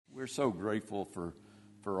we're so grateful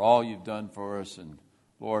for all you've done for us, and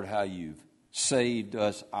Lord, how you've saved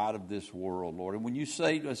us out of this world, Lord. And when you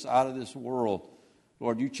saved us out of this world,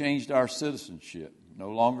 Lord, you changed our citizenship.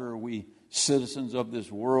 No longer are we citizens of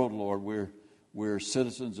this world, Lord. We're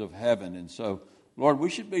citizens of heaven. And so, Lord,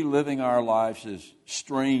 we should be living our lives as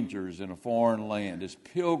strangers in a foreign land, as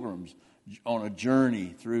pilgrims on a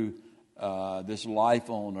journey through this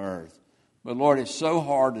life on earth. But, Lord, it's so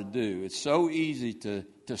hard to do. It's so easy to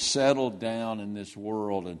settle down in this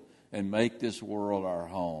world and make this world our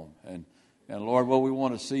home. And Lord, what we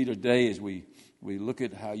want to see today as we look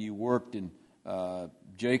at how you worked in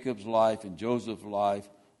Jacob's life and Joseph's life,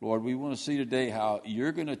 Lord, we want to see today how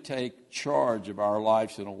you're going to take charge of our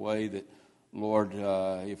lives in a way that, Lord,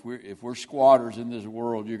 if we're squatters in this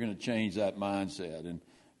world, you're going to change that mindset.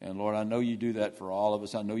 And Lord, I know you do that for all of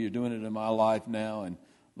us. I know you're doing it in my life now. And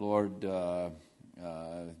Lord,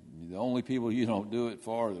 the only people you don't do it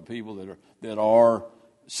for are the people that are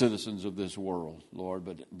citizens of this world, Lord.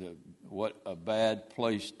 But what a bad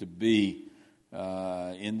place to be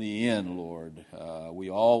in the end, Lord. We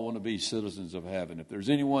all want to be citizens of heaven. If there's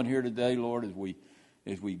anyone here today, Lord,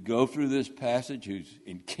 as we go through this passage who's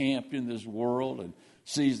encamped in this world and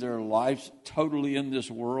sees their lives totally in this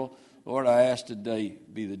world, Lord, I ask today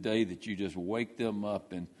be the day that you just wake them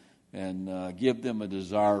up and give them a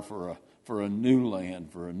desire for a new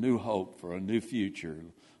land, for a new hope, for a new future.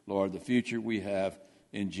 Lord, the future we have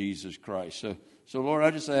in Jesus Christ. So Lord,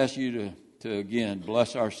 I just ask you to again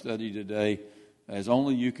bless our study today as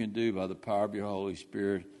only you can do by the power of your Holy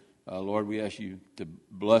Spirit. Lord, we ask you to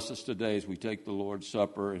bless us today as we take the Lord's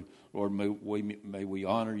Supper. And Lord, may we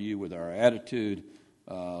honor you with our attitude,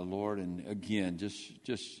 Lord. And again,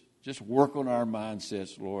 just work on our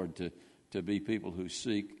mindsets, Lord, to be people who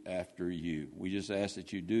seek after you. We just ask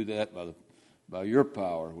that you do that by your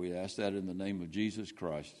power. We ask that in the name of Jesus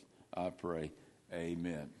Christ. I pray.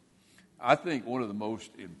 Amen. I think one of the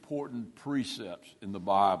most important precepts in the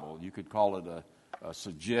Bible, you could call it a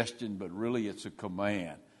suggestion, but really it's a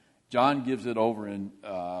command. John gives it over in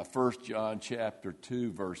 1 John chapter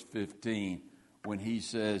 2, verse 15, when he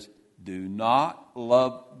says, do not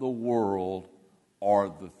love the world or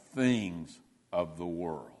the things of the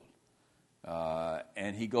world.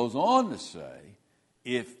 And he goes on to say,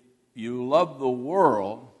 if you love the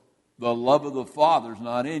world, the love of the Father is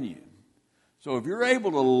not in you. So if you're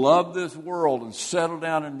able to love this world and settle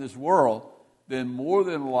down in this world, then more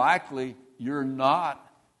than likely you're not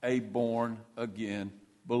a born-again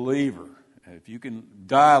believer. If you can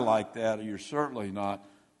die like that, you're certainly not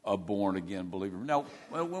a born-again believer. Now,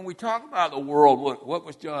 when we talk about the world, what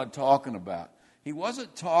was John talking about? He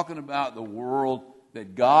wasn't talking about the world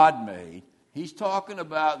that God made. He's talking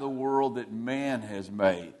about the world that man has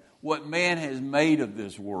made. What man has made of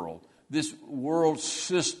this world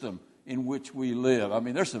system in which we live. I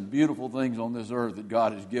mean, there's some beautiful things on this earth that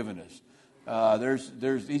God has given us.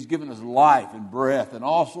 He's given us life and breath and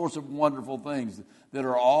all sorts of wonderful things that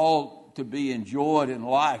are all to be enjoyed in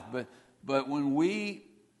life. But when we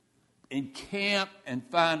encamp and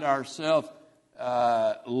find ourselves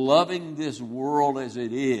loving this world as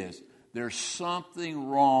it is, there's something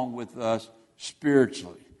wrong with us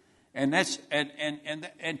spiritually. And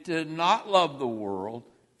to not love the world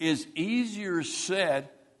is easier said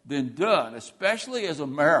than done, especially as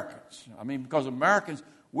Americans. I mean, because Americans,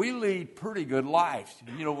 we lead pretty good lives.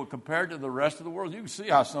 You know, compared to the rest of the world, you can see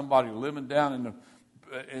how somebody living down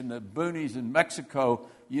in the boonies in Mexico,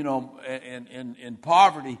 you know, in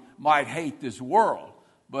poverty might hate this world.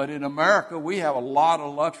 But in America, we have a lot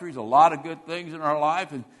of luxuries, a lot of good things in our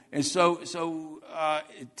life. And so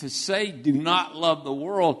to say do not love the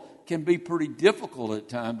world can be pretty difficult at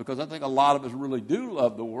times, because I think a lot of us really do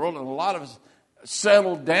love the world, and a lot of us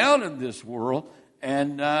settle down in this world.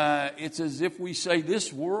 And it's as if we say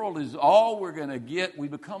this world is all we're going to get. We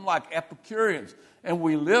become like Epicureans, and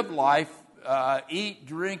we live life, eat,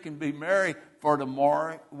 drink, and be merry, for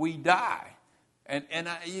tomorrow we die. And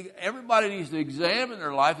everybody needs to examine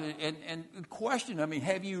their life and question, I mean,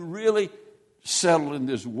 have you really settled in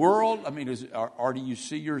this world? I mean, or do you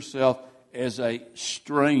see yourself as a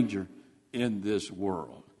stranger in this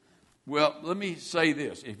world? Well, let me say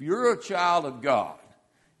this. If you're a child of God,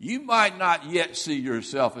 you might not yet see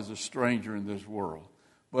yourself as a stranger in this world.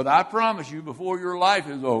 But I promise you, before your life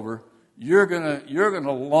is over, you're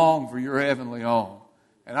gonna long for your heavenly home.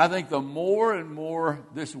 And I think the more and more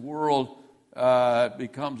this world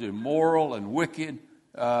becomes immoral and wicked,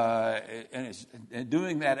 and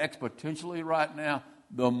doing that exponentially right now,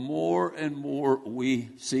 the more and more we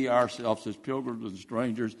see ourselves as pilgrims and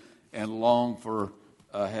strangers and long for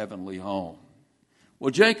a heavenly home.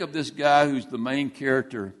 Well, Jacob, this guy who's the main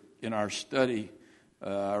character in our study,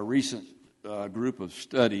 our recent group of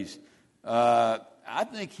studies, I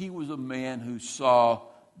think he was a man who saw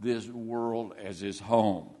this world as his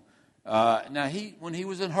home. Now, when he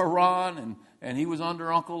was in Haran and he was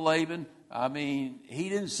under Uncle Laban, I mean, he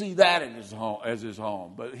didn't see that as his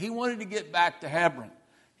home. But he wanted to get back to Hebron.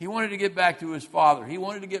 He wanted to get back to his father. He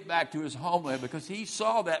wanted to get back to his homeland because he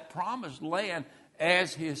saw that promised land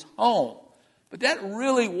as his home. But that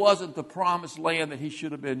really wasn't the promised land that he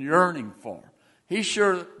should have been yearning for. He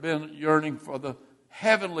should have been yearning for the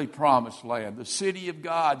heavenly promised land, the city of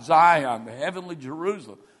God, Zion, the heavenly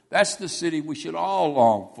Jerusalem. That's the city we should all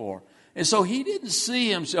long for. And so he didn't see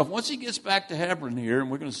himself, once he gets back to Hebron here, and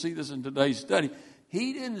we're going to see this in today's study,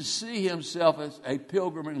 he didn't see himself as a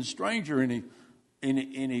pilgrim and a stranger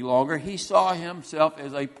any longer. He saw himself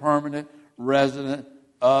as a permanent resident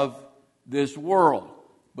of this world.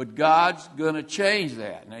 But God's going to change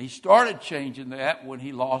that. Now, he started changing that when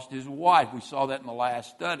he lost his wife. We saw that in the last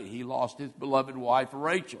study. He lost his beloved wife,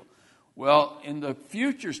 Rachel. Well, in the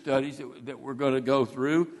future studies that we're going to go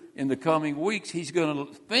through in the coming weeks, he's going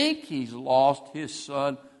to think he's lost his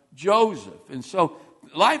son, Joseph. And so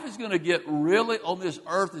life is going to get really, on this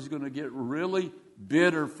earth, is going to get really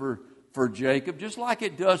bitter for Jacob, just like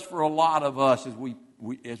it does for a lot of us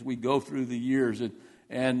as we go through the years.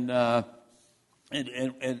 And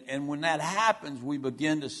when that happens, we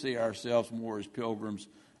begin to see ourselves more as pilgrims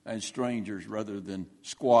and strangers rather than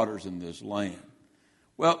squatters in this land.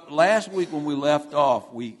 Well, last week when we left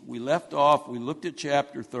off, we looked at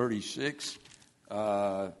chapter 36.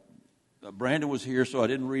 Brandon was here, so I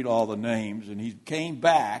didn't read all the names, and he came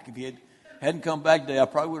back. If he hadn't come back today, I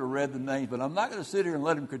probably would have read the names, but I'm not going to sit here and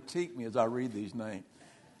let him critique me as I read these names.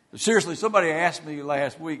 Seriously, somebody asked me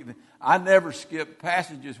last week, I never skip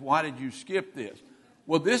passages. Why did you skip this?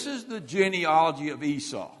 Well, this is the genealogy of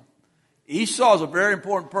Esau. Esau is a very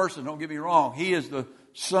important person, don't get me wrong. He is the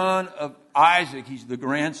son of Isaac. He's the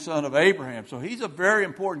grandson of Abraham. So he's a very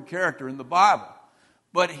important character in the Bible.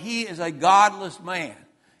 But he is a godless man.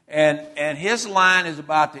 And his line is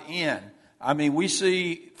about to end. I mean, we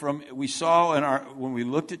saw when we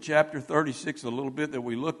looked at chapter 36, a little bit that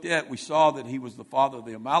we looked at, we saw that he was the father of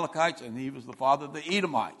the Amalekites and he was the father of the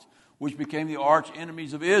Edomites, which became the arch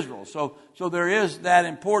enemies of Israel. So there is that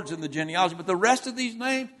importance in the genealogy. But the rest of these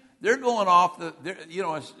names, they're going off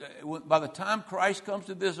by the time Christ comes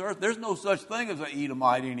to this earth, there's no such thing as an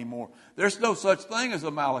Edomite anymore. There's no such thing as a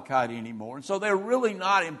Amalekite anymore. And so they're really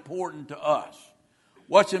not important to us.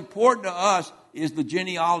 What's important to us is the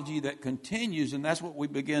genealogy that continues, and that's what we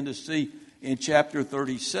begin to see in chapter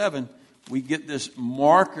 37. We get this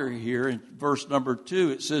marker here in verse number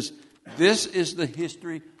 2. It says, this is the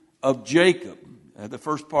history of Jacob. The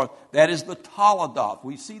first part, that is the Toledoth.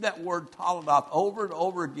 We see that word Toledoth over and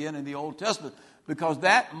over again in the Old Testament because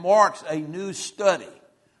that marks a new study.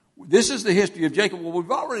 This is the history of Jacob. Well,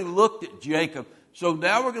 we've already looked at Jacob, so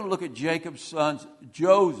now we're going to look at Jacob's sons,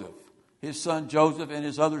 Joseph, his son Joseph, and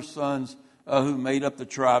his other sons who made up the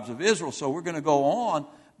tribes of Israel. So we're going to go on,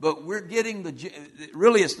 but we're getting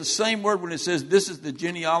really it's the same word when it says this is the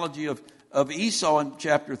genealogy of Esau in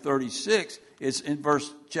chapter 36. It's in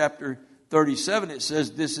chapter 37, it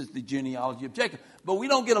says this is the genealogy of Jacob. But we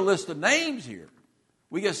don't get a list of names here.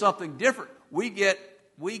 We get something different. We get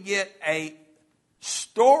a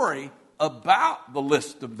story about the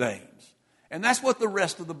list of names. And that's what the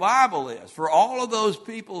rest of the Bible is. For all of those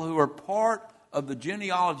people who are part of the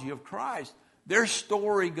genealogy of Christ, their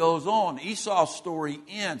story goes on. Esau's story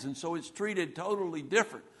ends, and so it's treated totally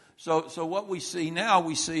different. So what we see now,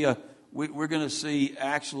 we're going to see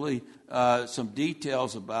actually some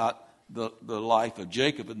details about the life of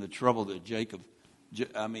Jacob and the trouble that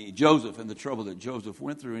Joseph and the trouble that Joseph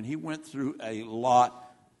went through. And he went through a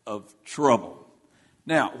lot of trouble.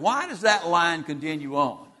 Now, why does that line continue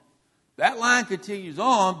on? That line continues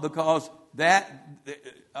on because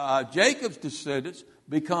Jacob's descendants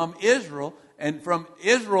become Israel, and from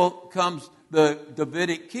Israel comes the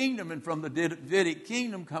Davidic kingdom, and from the Davidic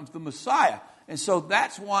kingdom comes the Messiah. And so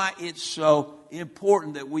that's why it's so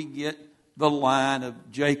important that we get the line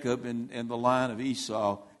of Jacob and the line of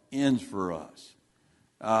Esau ends for us.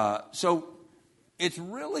 So it's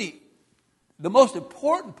really, the most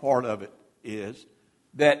important part of it is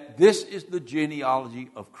that this is the genealogy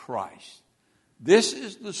of Christ. This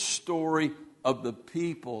is the story of the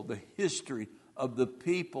people, the history of the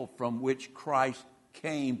people from which Christ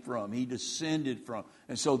came from. He descended from.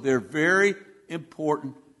 And so they're very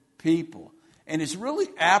important people. And it's really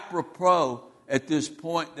apropos at this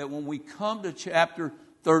point that when we come to chapter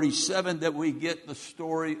 37 that we get the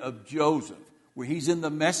story of Joseph, where he's in the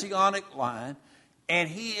Messianic line, and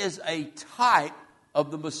he is a type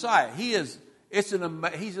of the Messiah. He's an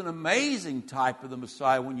amazing type of the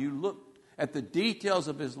Messiah. When you look at the details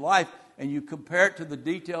of his life and you compare it to the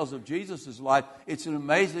details of Jesus' life, it's an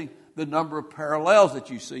amazing the number of parallels that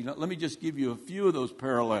you see. Now, let me just give you a few of those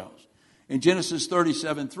parallels. In Genesis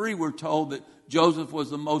 37:3, we're told that Joseph was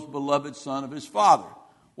the most beloved son of his father.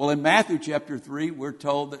 Well, in Matthew chapter 3, we're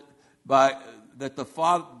told that by the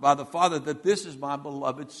Father that this is my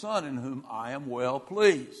beloved son in whom I am well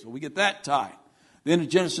pleased. So we get that type. Then in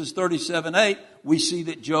Genesis 37:8, we see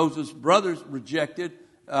that Joseph's brothers rejected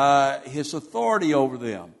his authority over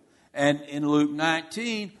them. And in Luke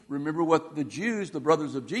 19, remember what the Jews, the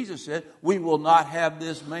brothers of Jesus, said, we will not have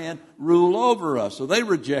this man rule over us. So they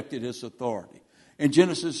rejected his authority. In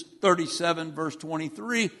Genesis 37, verse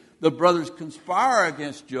 23, the brothers conspire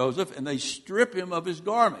against Joseph and they strip him of his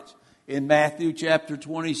garments. In Matthew chapter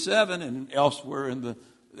 27 and elsewhere in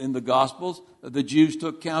the Gospels, the Jews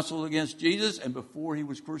took counsel against Jesus, and before he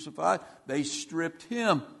was crucified, they stripped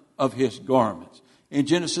him of his garments. In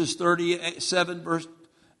Genesis 37,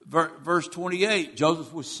 verse 28,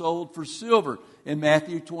 Joseph was sold for silver. In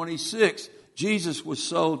Matthew 26, Jesus was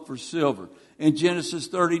sold for silver. In Genesis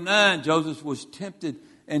 39, Joseph was tempted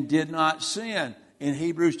and did not sin. In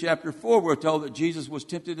Hebrews chapter 4, we're told that Jesus was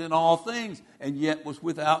tempted in all things and yet was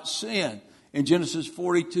without sin. In Genesis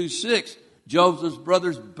 42:6, Joseph's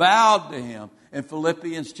brothers bowed to him. In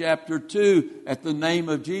Philippians chapter 2, at the name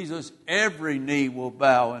of Jesus, every knee will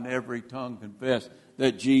bow and every tongue confess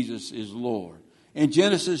that Jesus is Lord. In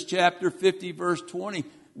Genesis chapter 50, verse 20,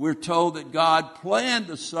 we're told that God planned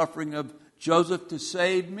the suffering of Joseph to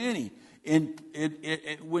save many.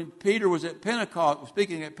 When Peter was at Pentecost,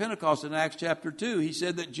 speaking at Pentecost in Acts chapter 2, he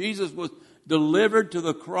said that Jesus was delivered to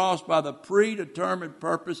the cross by the predetermined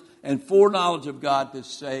purpose and foreknowledge of God to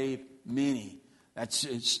save many.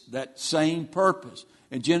 It's that same purpose.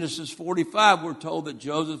 In Genesis 45, we're told that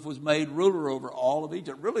Joseph was made ruler over all of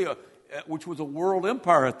Egypt, which was a world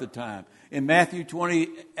empire at the time. In Matthew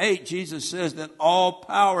 28, Jesus says that all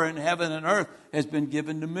power in heaven and earth has been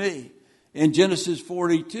given to me. In Genesis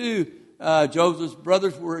 42, Joseph's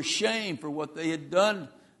brothers were ashamed for what they had done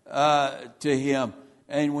to him.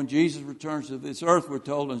 And when Jesus returns to this earth, we're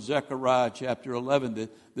told in Zechariah chapter 11 that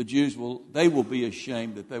the Jews will be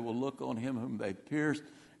ashamed, that they will look on him whom they pierced,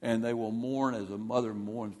 and they will mourn as a mother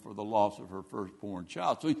mourns for the loss of her firstborn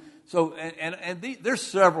child. There's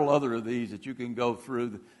several other of these that you can go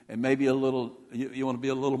through, and maybe you want to be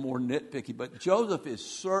a little more nitpicky. But Joseph is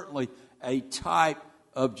certainly a type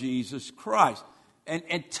of Jesus Christ.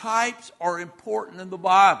 And types are important in the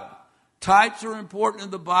Bible. Types are important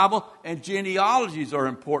in the Bible, and genealogies are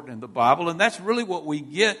important in the Bible. And that's really what we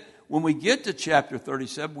get when we get to chapter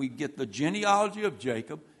 37. We get the genealogy of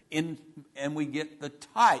Jacob, and we get the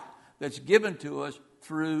type that's given to us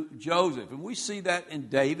through Joseph. And we see that in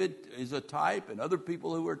David is a type, and other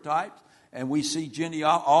people who are types. And we see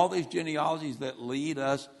all these genealogies that lead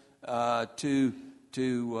us to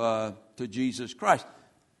Jesus Christ.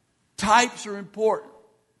 Types are important.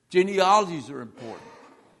 Genealogies are important.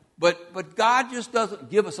 But God just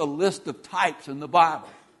doesn't give us a list of types in the Bible.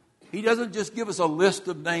 He doesn't just give us a list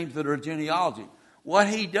of names that are genealogy. What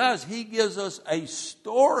he does, he gives us a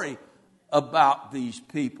story about these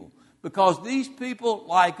people. Because these people,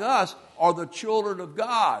 like us, are the children of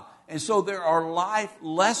God. And so there are life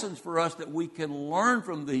lessons for us that we can learn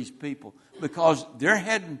from these people. Because they're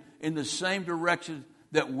heading in the same direction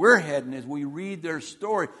that we're heading as we read their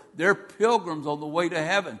story. They're pilgrims on the way to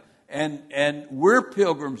heaven. And we're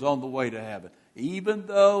pilgrims on the way to heaven. Even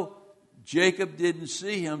though Jacob didn't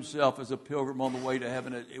see himself as a pilgrim on the way to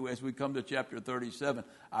heaven as we come to chapter 37,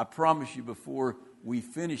 I promise you before we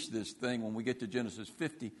finish this thing, when we get to Genesis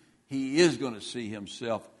 50, he is going to see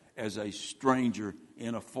himself as a stranger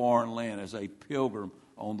in a foreign land, as a pilgrim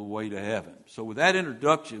on the way to heaven. So with that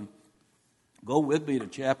introduction, go with me to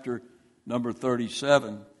chapter number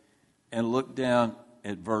 37 and look down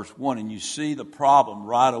at verse 1. And you see the problem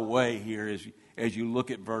right away here as you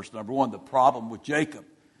look at verse number 1, the problem with Jacob.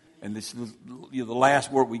 And this is the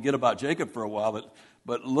last word we get about Jacob for a while.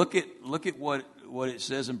 But look at what it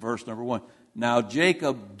says in verse number 1. Now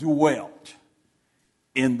Jacob dwelt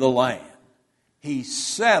in the land. He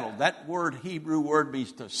settled. That word, Hebrew word,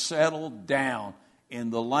 means to settle down in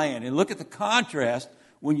the land. And look at the contrast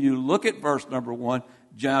when you look at verse number 1.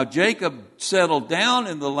 Now Jacob settled down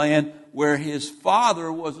in the land where his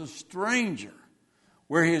father was a stranger,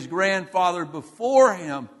 where his grandfather before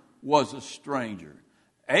him was a stranger.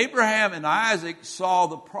 Abraham and Isaac saw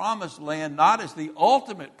the promised land not as the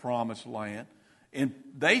ultimate promised land, and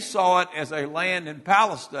they saw it as a land in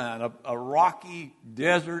Palestine, a rocky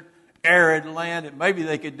desert arid land that maybe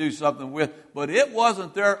they could do something with, but it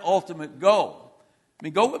wasn't their ultimate goal. I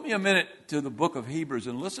mean, go with me a minute to the book of Hebrews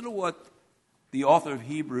and listen to what the author of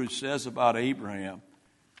Hebrews says about Abraham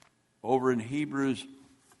over in Hebrews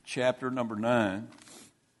chapter number 9.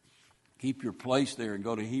 Keep your place there and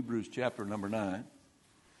go to Hebrews chapter number 9.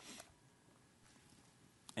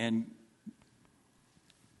 And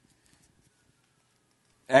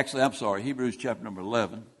actually, I'm sorry, Hebrews chapter number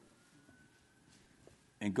 11.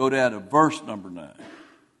 And go down to verse number 9.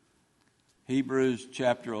 Hebrews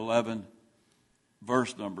chapter 11,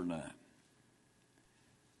 verse number 9.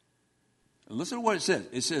 And listen to what it says.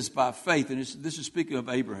 It says, by faith, and this is speaking of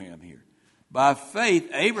Abraham here. By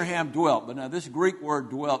faith, Abraham dwelt. But now this Greek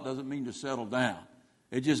word dwelt doesn't mean to settle down.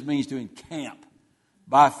 It just means to encamp.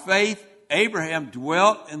 By faith, Abraham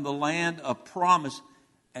dwelt in the land of promise.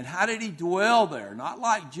 And how did he dwell there? Not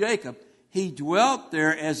like Jacob. He dwelt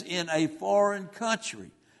there as in a foreign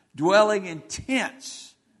country, dwelling in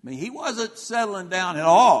tents. I mean, he wasn't settling down at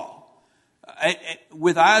all.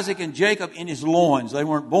 With Isaac and Jacob in his loins, they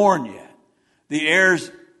weren't born yet. The heirs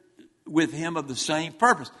with him of the same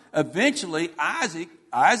purpose. Eventually, Isaac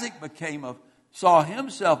saw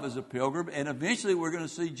himself as a pilgrim, and eventually we're going to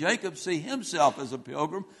see Jacob see himself as a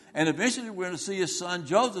pilgrim, and eventually we're going to see his son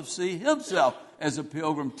Joseph see himself as a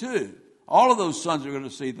pilgrim too. All of those sons are going to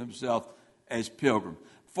see themselves as pilgrims.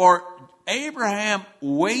 For Abraham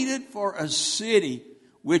waited for a city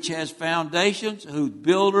which has foundations, whose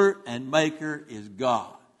builder and maker is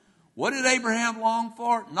God. What did Abraham long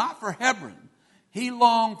for? Not for Hebron. He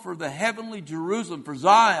longed for the heavenly Jerusalem, for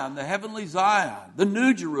Zion, the heavenly Zion, the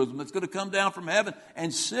new Jerusalem that's going to come down from heaven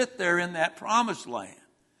and sit there in that promised land.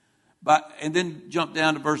 And then jump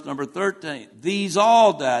down to verse number 13. These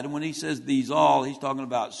all died. And when he says these all, he's talking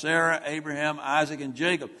about Sarah, Abraham, Isaac, and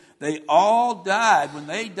Jacob. They all died. When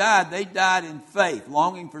they died in faith,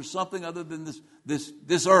 longing for something other than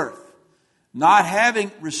this earth. Not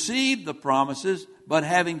having received the promises, but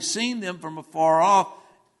having seen them from afar off,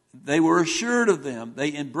 they were assured of them.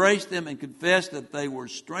 They embraced them and confessed that they were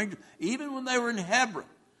strangers. Even when they were in Hebron,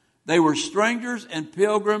 they were strangers and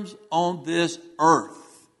pilgrims on this earth.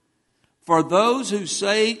 For those who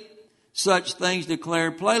say such things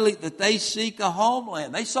declare plainly that they seek a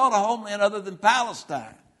homeland. They sought a homeland other than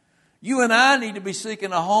Palestine. You and I need to be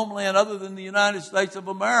seeking a homeland other than the United States of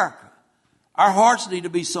America. Our hearts need to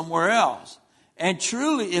be somewhere else. And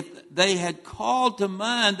truly, if they had called to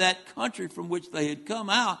mind that country from which they had come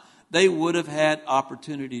out, they would have had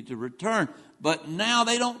opportunity to return. But now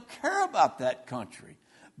they don't care about that country.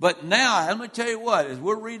 But now, let me tell you what, as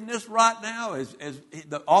we're reading this right now, as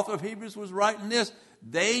the author of Hebrews was writing this,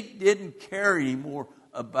 they didn't care anymore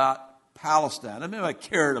about Palestine. I mean, they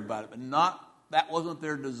cared about it, but that wasn't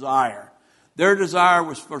their desire. Their desire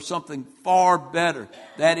was for something far better.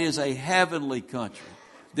 That is a heavenly country.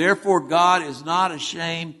 Therefore, God is not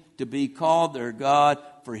ashamed to be called their God,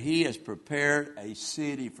 for he has prepared a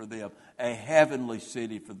city for them, a heavenly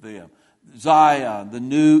city for them. Zion, the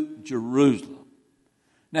new Jerusalem.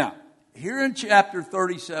 Now, here in chapter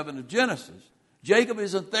 37 of Genesis, Jacob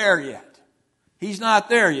isn't there yet. He's not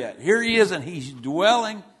there yet. Here he is, and he's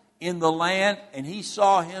dwelling in the land, and he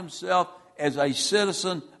saw himself as a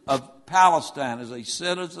citizen of Palestine, as a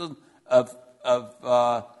citizen of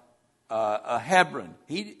Hebron.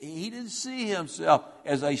 He didn't see himself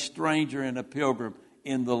as a stranger and a pilgrim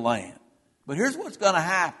in the land. But here's what's going to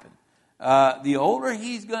happen. The older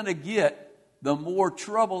he's going to get, the more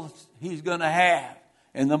troubles he's going to have.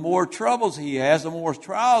 And the more troubles he has, the more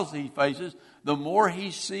trials he faces, the more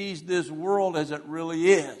he sees this world as it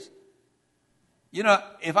really is. You know,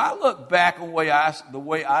 if I look back on the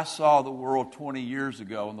way I saw the world 20 years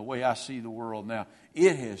ago and the way I see the world now,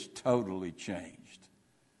 it has totally changed.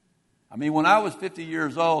 I mean, when I was 50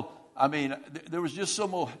 years old, I mean, there was just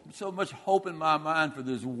so much hope in my mind for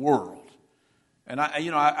this world. And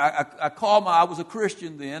I was a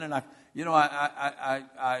Christian then, and I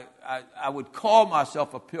would call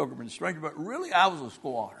myself a pilgrim and stranger, but really I was a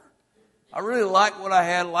squatter. I really liked what I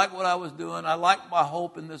had, liked what I was doing. I liked my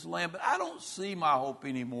hope in this land, but I don't see my hope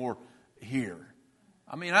anymore here.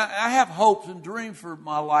 I mean, I have hopes and dreams for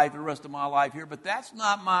my life, the rest of my life here, but that's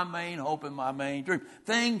not my main hope and my main dream.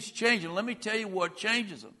 Things change, and let me tell you what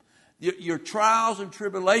changes them. Your trials and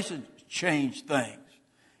tribulations change things.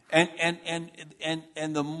 And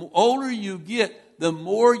the older you get, the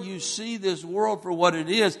more you see this world for what it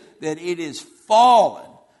is, that it is fallen,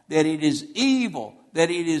 that it is evil, that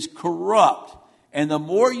it is corrupt. And the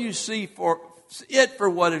more you see it for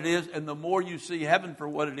what it is, and the more you see heaven for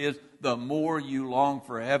what it is, the more you long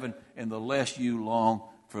for heaven and the less you long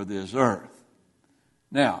for this earth.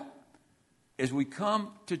 Now, as we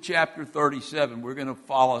come to chapter 37, we're going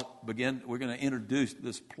to introduce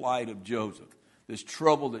this plight of Joseph, this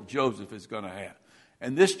trouble that Joseph is going to have.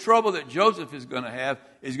 And this trouble that Joseph is going to have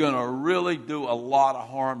is going to really do a lot of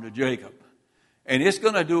harm to Jacob. And it's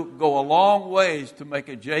going to go a long ways to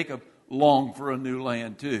making Jacob long for a new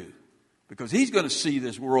land too. Because he's going to see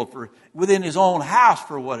this world within his own house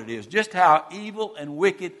for what it is. Just how evil and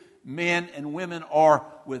wicked men and women are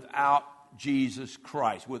without Jesus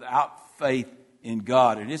Christ, without faith in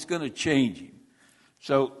God. And it's going to change him.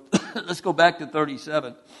 So let's go back to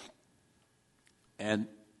 37 and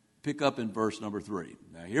pick up in verse number 3.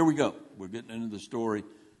 Now here we go. We're getting into the story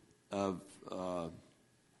of...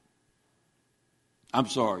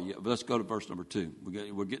 let's go to verse number 2.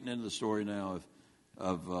 We're getting into the story now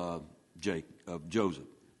of Joseph.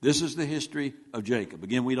 This is the history of Jacob.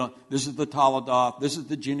 Again, this is the Toledoth, this is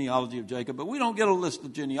the genealogy of Jacob, but we don't get a list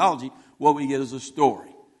of genealogy. What we get is a story.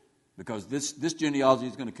 Because this genealogy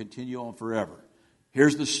is going to continue on forever.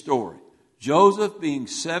 Here's the story. Joseph, being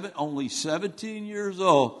only 17 years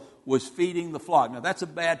old, was feeding the flock. Now that's a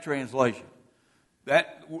bad translation. The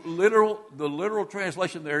literal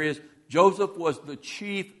translation there is, Joseph was the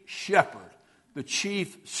chief shepherd, the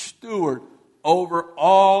chief steward over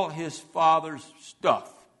all his father's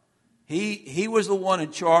stuff. He was the one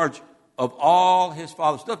in charge of all his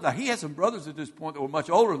father's stuff. Now, he had some brothers at this point that were much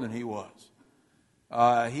older than he was.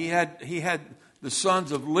 He had the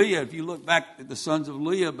sons of Leah. If you look back at the sons of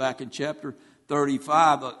Leah back in chapter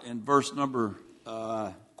 35 in verse number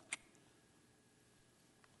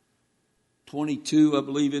 22, I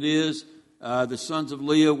believe it is. The sons of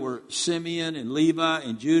Leah were Simeon and Levi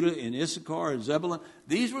and Judah and Issachar and Zebulun.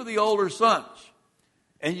 These were the older sons.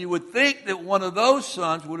 And you would think that one of those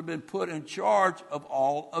sons would have been put in charge of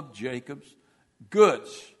all of Jacob's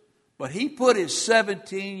goods. But he put his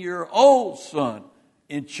 17-year-old son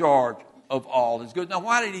in charge of all his goods. Now,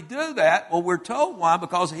 why did he do that? Well, we're told why.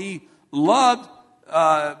 Because he loved,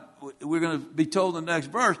 we're going to be told in the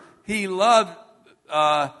next verse, he loved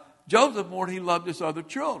Joseph more than he loved his other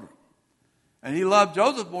children. And he loved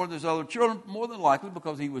Joseph more than his other children, more than likely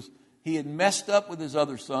because he had messed up with his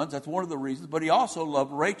other sons. That's one of the reasons. But he also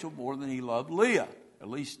loved Rachel more than he loved Leah. At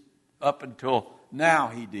least up until now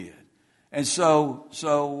he did. And so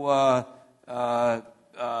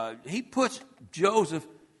he puts Joseph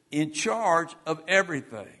in charge of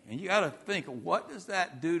everything. And you got to think, what does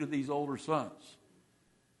that do to these older sons?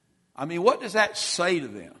 I mean, what does that say to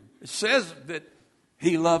them? It says that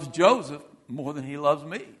he loves Joseph more than he loves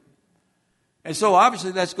me. And so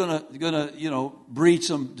obviously that's going to breed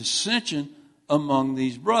some dissension among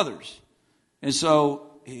these brothers. And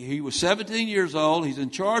so he was 17 years old. He's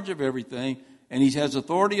in charge of everything, and he has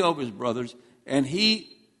authority over his brothers. And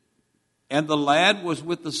the lad was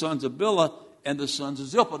with the sons of Bilhah and the sons of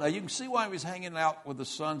Zilpah. Now you can see why he was hanging out with the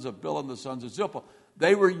sons of Bilhah and the sons of Zilpah.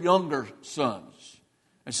 They were younger sons.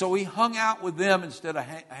 And so he hung out with them instead of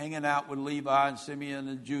hanging out with Levi and Simeon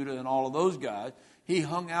and Judah and all of those guys. He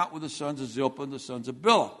hung out with the sons of Zilpah and the sons of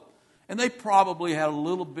Bilhah. And they probably had a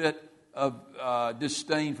little bit of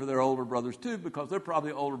disdain for their older brothers too, because their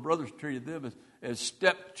probably older brothers treated them as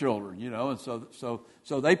stepchildren, and so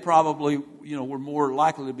they probably, were more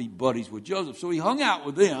likely to be buddies with Joseph. So he hung out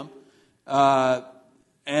with them,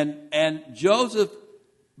 and Joseph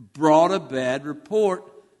brought a bad report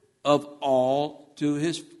of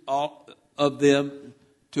them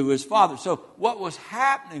to his father. So what was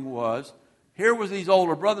happening was, here was these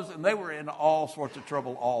older brothers, and they were in all sorts of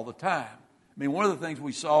trouble all the time. I mean, one of the things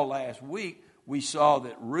we saw last week, we saw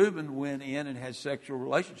that Reuben went in and had sexual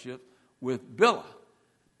relationships with Bilhah.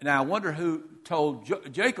 Now, I wonder who told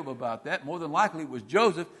Jacob about that. More than likely it was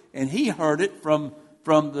Joseph, and he heard it from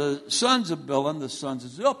the sons of Bilhah and the sons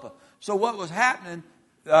of Zilpah. So what was happening,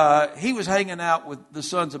 he was hanging out with the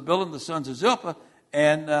sons of Bilhah and the sons of Zilpah,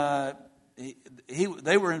 and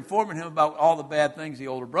they were informing him about all the bad things the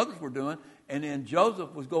older brothers were doing. And then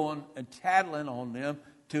Joseph was going and tattling on them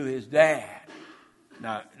to his dad.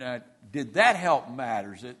 Now did that help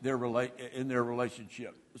matters in their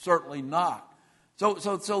relationship? Certainly not.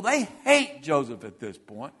 So they hate Joseph at this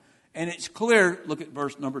point. And it's clear, look at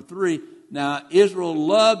verse number 3. Now Israel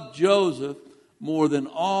loved Joseph more than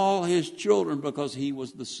all his children because he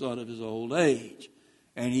was the son of his old age.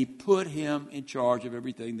 And he put him in charge of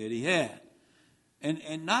everything that he had.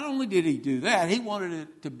 And not only did he do that, he wanted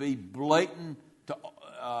it to be blatant,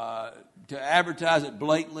 to advertise it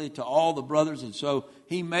blatantly to all the brothers. And so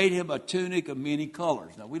he made him a tunic of many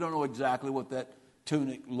colors. Now, we don't know exactly what that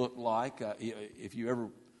tunic looked like. If you ever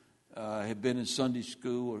have been in Sunday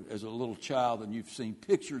school as a little child, and you've seen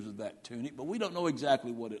pictures of that tunic, but we don't know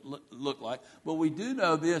exactly what it looked like. But we do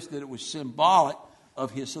know this, that it was symbolic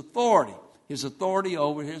of his authority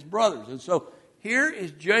over his brothers. And so here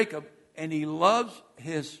is Jacob, and he loves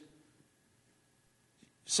his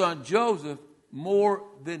son Joseph more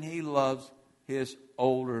than he loves his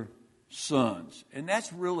older sons. And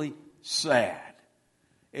that's really sad.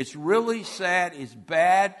 It's really sad. It's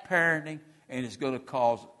bad parenting, and it's going to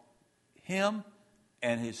cause him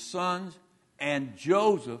and his sons and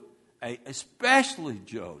Joseph, especially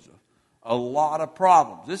Joseph, a lot of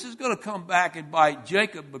problems. This is going to come back and bite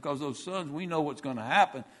Jacob, because those sons, we know what's going to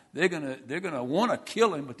happen. They're going to want to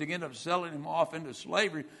kill him, but they end up selling him off into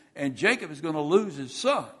slavery, and Jacob is going to lose his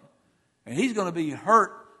son. And he's going to be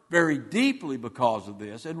hurt very deeply because of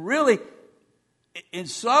this. And really, in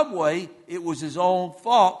some way, it was his own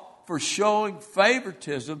fault for showing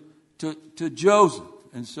favoritism to Joseph.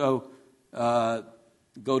 And so,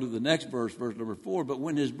 go to the next verse number 4. But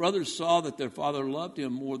when his brothers saw that their father loved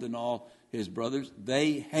him more than all his brothers,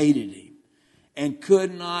 they hated him and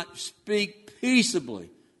could not speak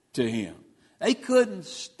peaceably to him. They couldn't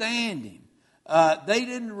stand him. They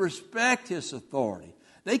didn't respect his authority.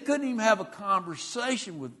 They couldn't even have a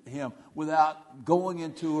conversation with him without going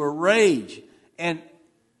into a rage. And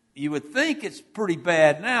you would think it's pretty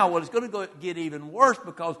bad now. Well, it's going to get even worse,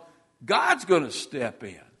 because God's going to step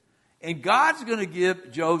in. And God's going to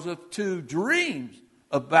give Joseph 2 dreams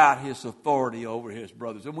about his authority over his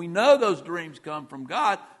brothers. And we know those dreams come from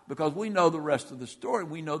God, because we know the rest of the story.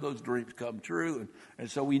 We know those dreams come true.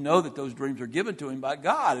 And so we know that those dreams are given to him by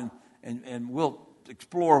God. And we'll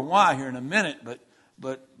explore why here in a minute.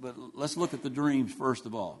 But let's look at the dreams first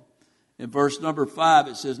of all. In verse number 5,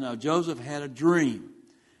 it says, Now Joseph had a dream,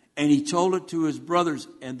 and he told it to his brothers,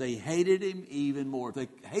 and they hated him even more. If they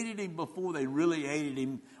hated him before, they really hated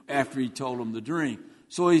him after he told them the dream.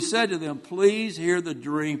 So he said to them, Please hear the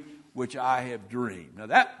dream which I have dreamed. Now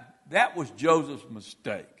that was Joseph's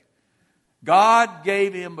mistake. God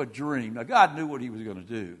gave him a dream. Now God knew what he was going to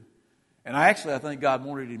do. And I think God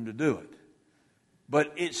wanted him to do it.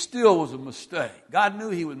 But it still was a mistake. God knew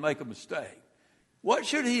he would make a mistake. What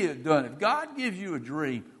should he have done? If God gives you a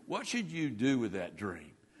dream, what should you do with that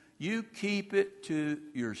dream? You keep it to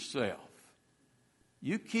yourself.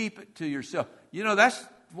 You keep it to yourself. You know, that's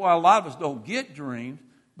why a lot of us don't get dreams,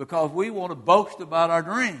 because we want to boast about our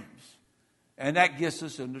dreams. And that gets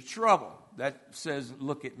us into trouble. That says,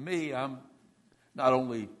 look at me, I'm not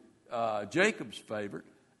only Jacob's favorite,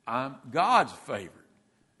 I'm God's favorite.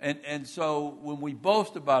 And so when we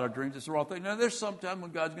boast about our dreams, it's the wrong thing. Now, there's some time when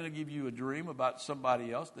God's going to give you a dream about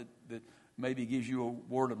somebody else that maybe gives you a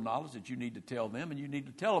word of knowledge that you need to tell them, and you need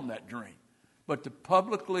to tell them that dream. But to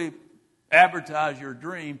publicly advertise your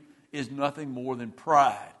dream is nothing more than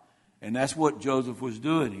pride. And that's what Joseph was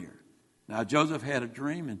doing here. Now, Joseph had a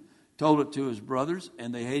dream and told it to his brothers,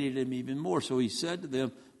 and they hated him even more. So he said to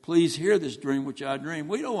them, Please hear this dream which I dreamed.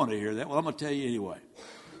 We don't want to hear that. Well, I'm going to tell you anyway.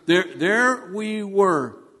 There we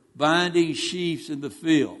were, binding sheaves in the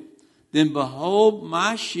field. Then behold,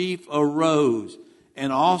 my sheaf arose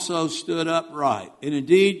and also stood upright. And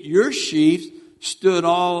indeed, your sheaves stood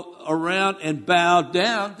all around and bowed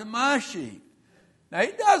down to my sheaf. Now,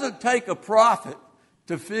 it doesn't take a prophet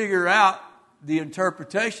to figure out the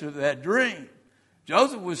interpretation of that dream.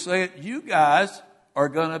 Joseph was saying, you guys are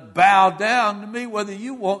going to bow down to me whether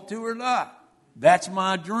you want to or not. That's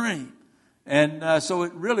my dream. And so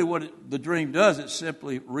it really the dream does, it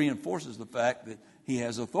simply reinforces the fact that he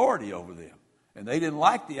has authority over them. And they didn't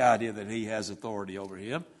like the idea that he has authority over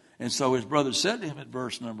him. And so his brother said to him at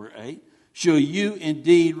verse number 8, Shall you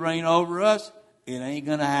indeed reign over us? It ain't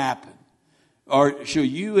going to happen. Or shall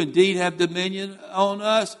you indeed have dominion on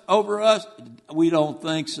us, over us? We don't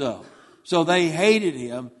think so. So they hated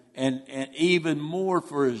him, and even more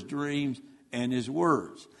for his dreams and his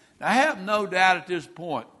words. Now, I have no doubt at this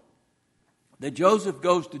point that Joseph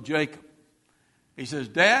goes to Jacob. He says,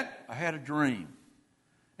 Dad, I had a dream.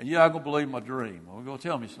 And you're not going to believe my dream. Well, go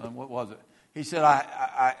tell me, son, what was it? He said,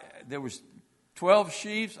 there was 12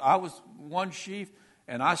 sheaves. I was one sheaf,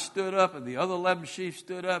 and I stood up, and the other 11 sheaves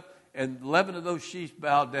stood up, and 11 of those sheaves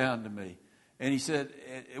bowed down to me. And he said,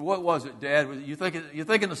 what was it, Dad? You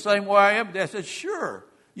thinking the same way I am? Dad said, sure.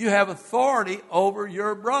 You have authority over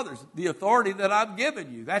your brothers, the authority that I've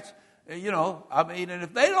given you. That's, and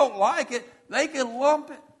if they don't like it, they can lump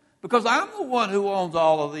it. Because I'm the one who owns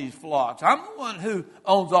all of these flocks. I'm the one who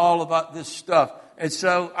owns all of this stuff. And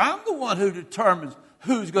so I'm the one who determines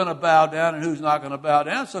who's going to bow down and who's not going to bow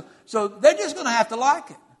down. So they're just going to have to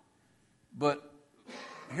like it. But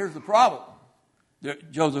here's the problem.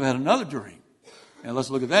 Joseph had another dream. And let's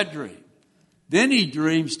look at that dream. Then he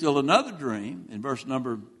dreamed still another dream in verse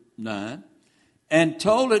number 9 and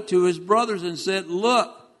told it to his brothers and said,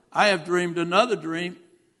 look, I have dreamed another dream.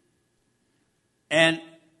 And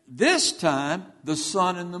this time the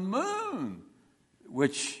sun and the moon,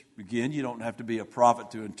 which again, you don't have to be a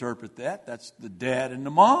prophet to interpret that. That's the dad and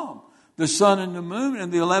the mom. The sun and the moon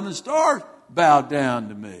and the 11 stars bowed down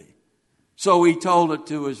to me. So he told it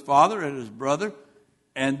to his father and his brother.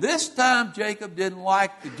 And this time Jacob didn't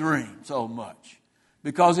like the dream so much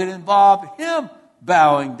because it involved him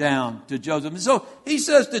bowing down to Joseph. And so he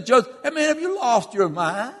says to Joseph, hey man, have you lost your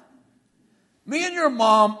mind? Me and your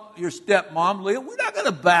mom, your stepmom, Leah, we're not going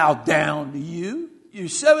to bow down to you. You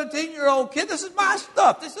 17-year-old kid, this is my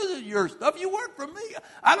stuff. This isn't your stuff. You work for me.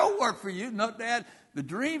 I don't work for you. No, Dad, the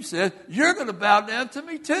dream says you're going to bow down to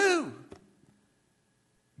me too.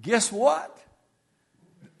 Guess what?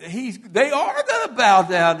 They are going to bow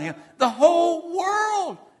down to him. The whole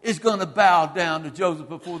world is going to bow down to Joseph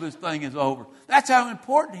before this thing is over. That's how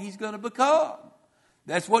important he's going to become.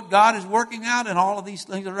 That's what God is working out in all of these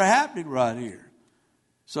things that are happening right here.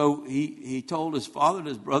 So he told his father and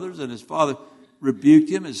his brothers, and his father rebuked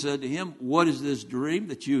him and said to him, what is this dream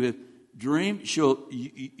that you have dreamed? Shall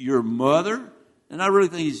your mother, and I really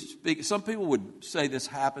think he's speaking, some people would say this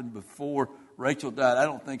happened before Rachel died. I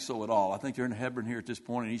don't think so at all. I think they're in Hebron here at this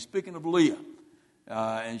point, and he's speaking of Leah.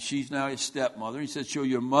 And she's now his stepmother. He said, shall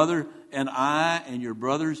your mother and I and your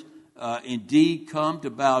brothers indeed come to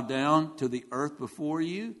bow down to the earth before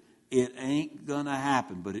you? It ain't going to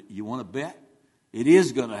happen. But you want to bet? It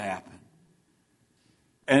is going to happen.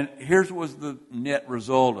 And here's was the net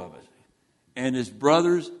result of it. And his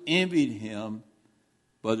brothers envied him,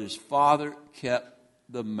 but his father kept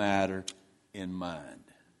the matter in mind.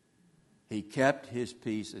 He kept his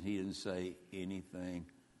peace and he didn't say anything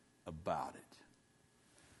about it.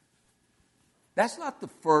 That's not the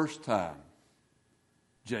first time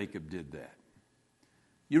Jacob did that.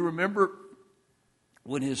 You remember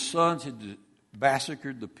when his sons had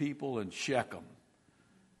massacred the people in Shechem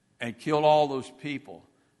and killed all those people.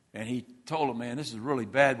 And he told them, man, this is really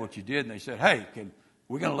bad what you did. And they said, hey,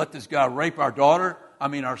 we're going to let this guy rape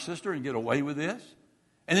our sister and get away with this?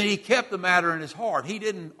 And then he kept the matter in his heart. He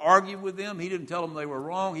didn't argue with them. He didn't tell them they were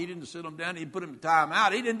wrong. He didn't sit them down. He didn't put them in time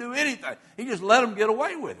out. He didn't do anything. He just let them get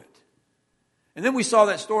away with it. And then we saw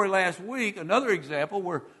that story last week, another example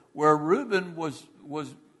where Reuben was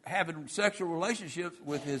having sexual relationships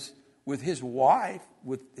with his wife,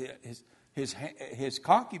 with his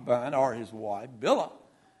concubine or his wife, Bilhah.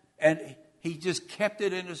 And he just kept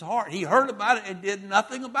it in his heart. He heard about it and did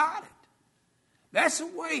nothing about it. That's the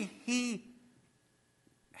way he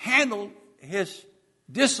handled his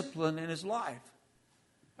discipline in his life.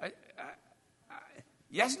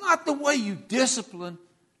 That's not the way you discipline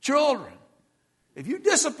children. If you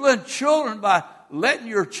discipline children by letting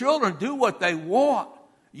your children do what they want,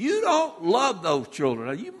 you don't love those children.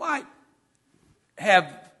 Now, you might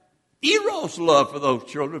have eros love for those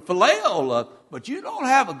children, phileo love, but you don't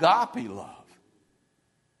have agape love.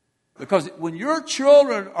 Because when your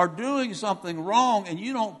children are doing something wrong and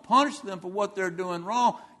you don't punish them for what they're doing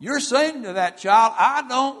wrong, you're saying to that child, I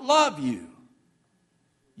don't love you.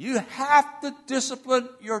 You have to discipline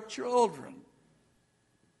your children.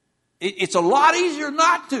 It's a lot easier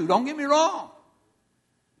not to. Don't get me wrong.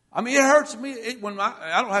 I mean, it hurts me when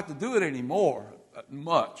I don't have to do it anymore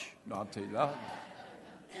much. No, I'll tell you,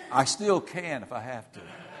 I still can if I have to.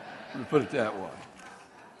 Let me put it that way.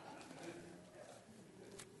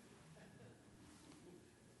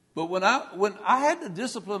 But when I had to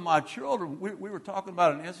discipline my children, we were talking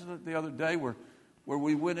about an incident the other day where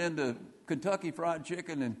we went into Kentucky Fried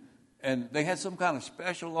Chicken and they had some kind of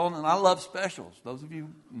special on, and I love specials. Those of you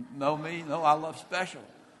know me know I love special.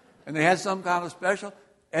 And they had some kind of special,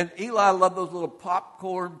 and Eli loved those little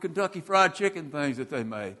popcorn Kentucky Fried Chicken things that they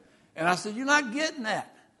made. And I said, you're not getting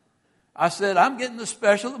that. I said, I'm getting the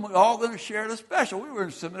special, and we're all going to share the special. We were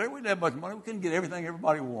in seminary. We didn't have much money. We couldn't get everything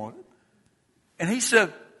everybody wanted. And he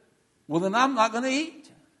said, well, then I'm not going to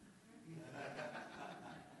eat.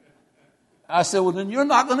 I said, well, then you're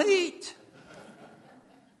not going to eat.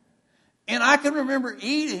 And I can remember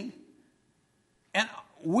eating and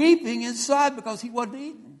weeping inside because he wasn't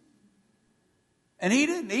eating. And he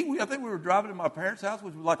didn't eat. I think we were driving to my parents' house,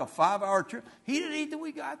 which was like a 5-hour trip. He didn't eat till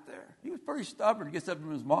we got there. He was pretty stubborn to get something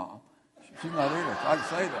from his mom. She's not in here, so I can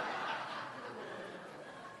say that.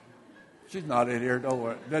 She's not in here, don't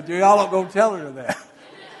worry. Y'all don't go tell her that.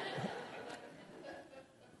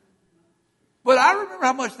 But I remember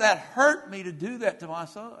how much that hurt me to do that to my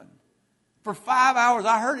son. For 5 hours,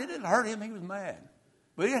 it didn't hurt him, he was mad.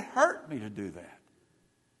 But it hurt me to do that.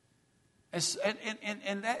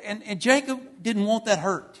 And Jacob didn't want that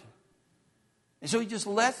hurt. And so he just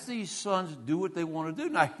lets these sons do what they want to do.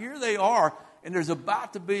 Now here they are, and there's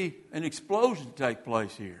about to be an explosion take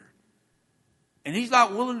place here. And he's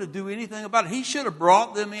not willing to do anything about it. He should have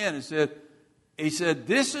brought them in and said,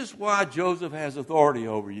 this is why Joseph has authority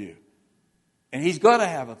over you. And he's going to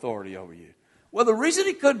have authority over you. Well, the reason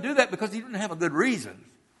he couldn't do that because he didn't have a good reason.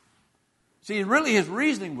 See, really his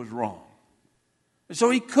reasoning was wrong. And so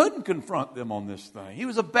he couldn't confront them on this thing. He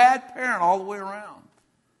was a bad parent all the way around.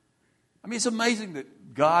 I mean, it's amazing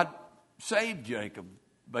that God saved Jacob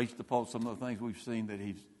based upon some of the things we've seen that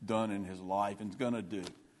he's done in his life and is going to do.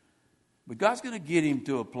 But God's going to get him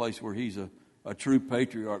to a place where he's a true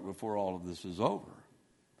patriarch before all of this is over.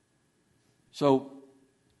 So,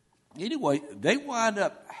 anyway, they wind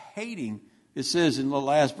up hating. It says in the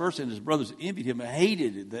last verse, and his brothers envied him,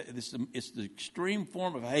 hated it. It's the extreme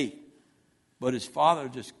form of hate. But his father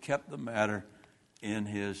just kept the matter in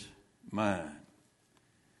his mind.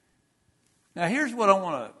 Now, here's what I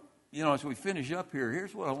want to, as we finish up here,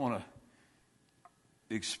 here's what I want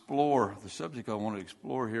to explore, the subject I want to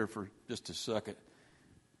explore here for just a second.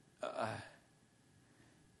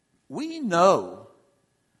 We know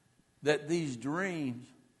that these dreams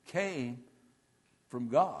came from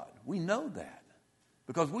God. We know that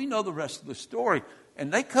because we know the rest of the story.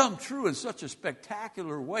 And they come true in such a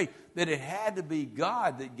spectacular way that it had to be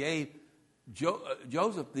God that gave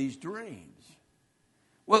Joseph these dreams.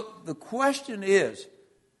 Well, the question is,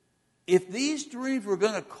 if these dreams were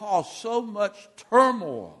going to cause so much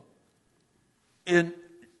turmoil in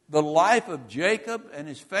the life of Jacob and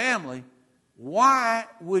his family, why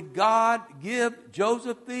would God give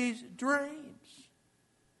Joseph these dreams?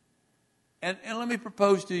 And let me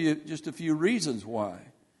propose to you just a few reasons why.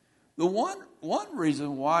 The one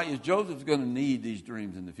reason why is Joseph's going to need these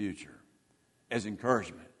dreams in the future as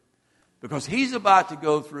encouragement. Because he's about to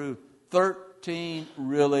go through 13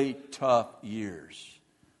 really tough years.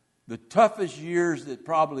 The toughest years that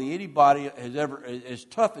probably anybody has ever, as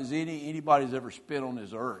tough as anybody's ever spent on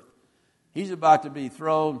this earth. He's about to be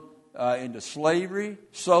thrown into slavery,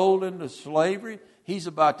 sold into slavery. He's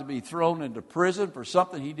about to be thrown into prison for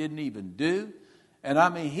something he didn't even do. And I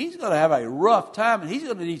mean, he's going to have a rough time, and he's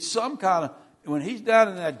going to need some kind of, when he's down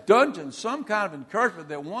in that dungeon, some kind of encouragement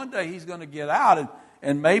that one day he's going to get out.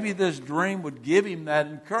 And maybe this dream would give him that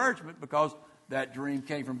encouragement because that dream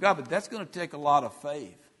came from God. But that's going to take a lot of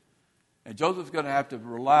faith. And Joseph's going to have to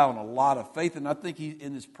rely on a lot of faith. And I think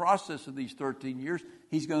in this process of these 13 years,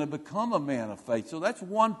 he's going to become a man of faith. So that's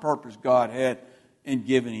one purpose God had in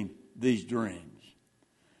giving him these dreams.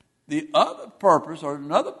 The other purpose, or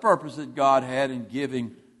another purpose that God had in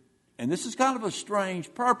giving, and this is kind of a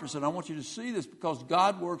strange purpose, and I want you to see this because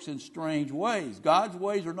God works in strange ways. God's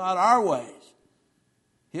ways are not our ways.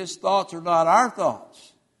 His thoughts are not our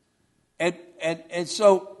thoughts. And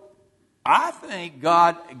so I think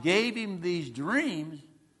God gave him these dreams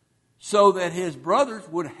so that his brothers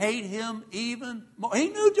would hate him even more. He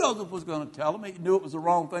knew Joseph was going to tell him. He knew it was the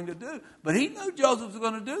wrong thing to do. But he knew Joseph was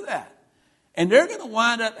going to do that. And they're going to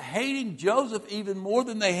wind up hating Joseph even more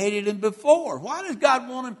than they hated him before. Why does God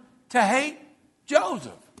want him to hate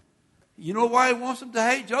Joseph? You know why he wants them to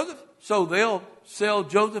hate Joseph? So they'll sell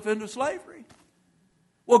Joseph into slavery.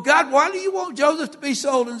 Well, God, why do you want Joseph to be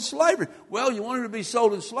sold into slavery? Well, you want him to be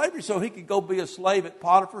sold into slavery so he could go be a slave at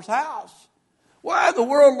Potiphar's house. Why in the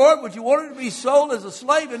world, Lord, would you want him to be sold as a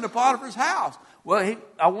slave into Potiphar's house? Well,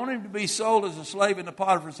 I want him to be sold as a slave into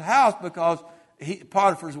Potiphar's house because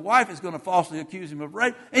Potiphar's wife is going to falsely accuse him of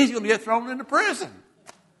rape, and he's going to get thrown into prison.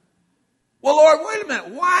 Well, Lord, wait a minute.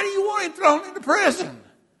 Why do you want him thrown into prison?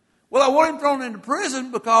 Well, I want him thrown into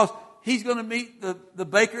prison because he's going to meet the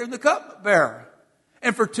baker and the cupbearer.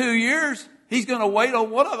 And for 2 years, he's going to wait on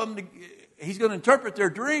one of them. He's going to interpret their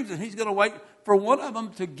dreams, and he's going to wait for one of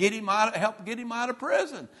them to help get him out of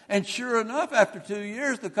prison. And sure enough, after 2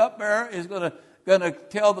 years, the cupbearer is going to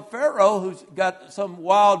tell the Pharaoh, who's got some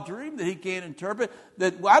wild dream that he can't interpret,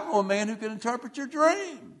 that I know a man who can interpret your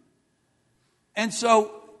dream. And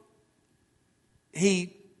so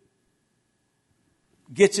he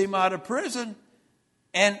gets him out of prison,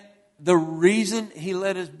 and the reason he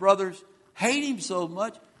let his brothers hate him so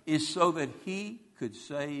much is so that he could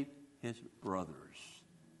save his brothers.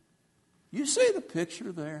 You see the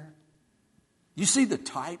picture there? You see the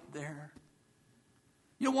type there?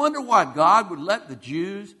 You wonder why God would let the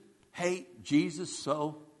Jews hate Jesus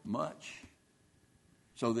so much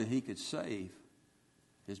so that he could save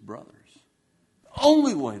his brothers. The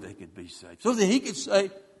only way they could be saved, so that he could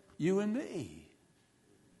save you and me.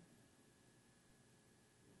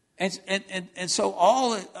 And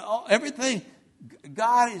so everything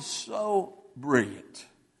God is so brilliant.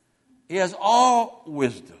 He has all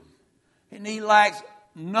wisdom. And he lacks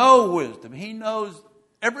no wisdom. He knows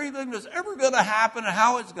everything that's ever going to happen and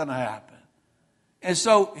how it's going to happen. And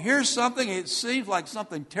so here's something, it seems like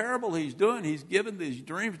something terrible he's doing. He's given these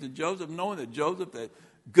dreams to Joseph, knowing that Joseph, that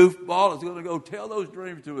goofball, is going to go tell those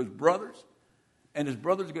dreams to his brothers. And his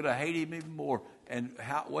brothers are going to hate him even more. And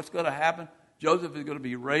what's going to happen? Joseph is going to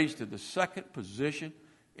be raised to the second position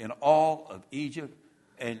in all of Egypt.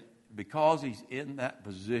 And because he's in that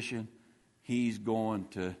position, he's going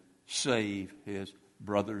to save his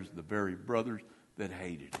brothers, the very brothers that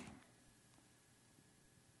hated him.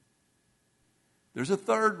 There's a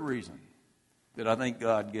third reason that I think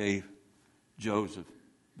God gave Joseph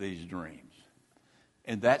these dreams.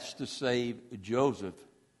 And that's to save Joseph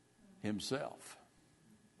himself.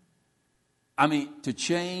 I mean, to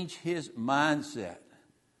change his mindset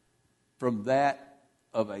from that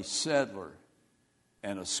of a settler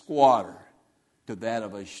and a squatter to that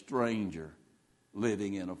of a stranger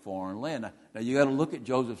living in a foreign land. Now you got to look at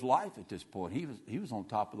Joseph's life at this point. He was on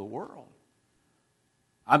top of the world.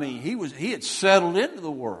 I mean, he had settled into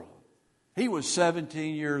the world. He was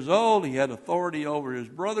 17 years old. He had authority over his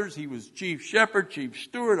brothers. He was chief shepherd, chief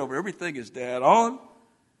steward over everything his dad owned.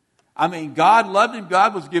 I mean, God loved him.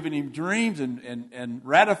 God was giving him dreams and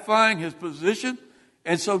ratifying his position.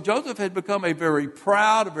 And so Joseph had become a very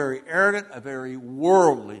proud, a very arrogant, a very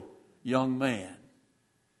worldly young man.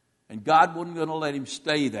 And God wasn't going to let him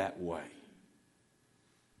stay that way.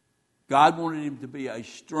 God wanted him to be a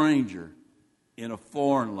stranger in a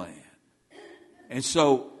foreign land. And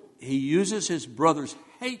so he uses his brother's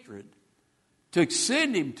hatred to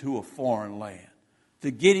send him to a foreign land, to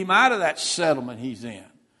get him out of that settlement he's in,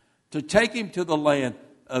 to take him to the land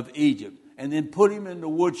of Egypt, and then put him in the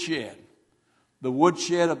woodshed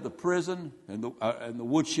of the prison and the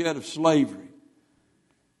woodshed of slavery.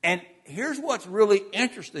 And here's what's really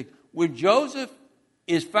interesting. When Joseph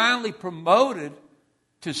is finally promoted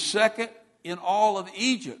to second in all of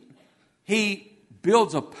Egypt, he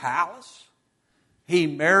builds a palace. He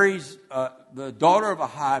marries the daughter of a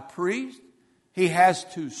high priest. He has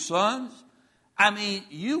 2 sons. I mean,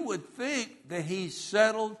 you would think that he's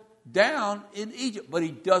settled down in Egypt, but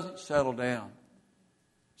he doesn't settle down.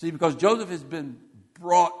 See, because Joseph has been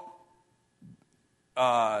brought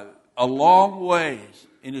a long ways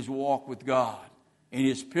in his walk with God, in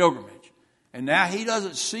his pilgrimage. And now he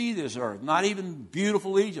doesn't see this earth, not even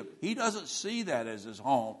beautiful Egypt. He doesn't see that as his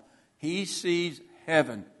home. He sees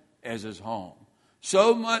heaven as his home.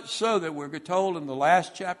 So much so that we're told in the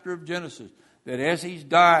last chapter of Genesis that as he's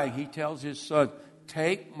dying, he tells his son,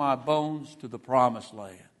 take my bones to the promised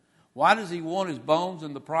land. Why does he want his bones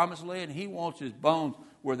in the promised land? He wants his bones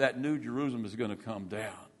where that new Jerusalem is going to come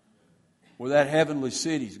down, where that heavenly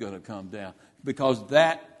city is going to come down, because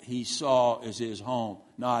that he saw as his home,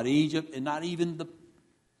 not Egypt and not even the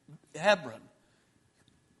Hebron.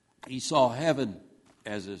 He saw heaven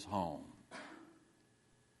as his home.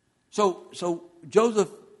 So Joseph,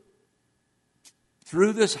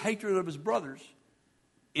 through this hatred of his brothers,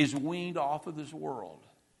 is weaned off of this world.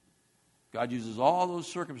 God uses all those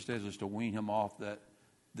circumstances to wean him off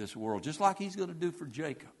this world, just like he's going to do for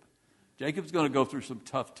Jacob. Jacob's going to go through some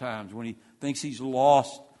tough times when he thinks he's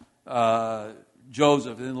lost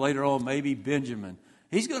Joseph, and then later on maybe Benjamin.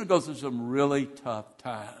 He's going to go through some really tough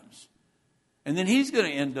times. And then he's going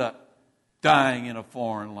to end up dying in a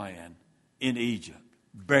foreign land in Egypt,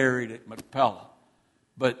 buried at Machpelah,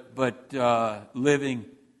 but living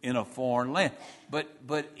in a foreign land.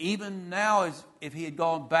 But even now, as if he had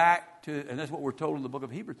gone back to, and that's what we're told in the book of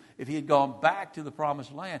Hebrews, if he had gone back to the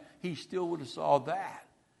promised land, he still would have saw that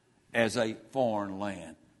as a foreign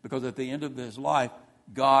land. Because at the end of his life,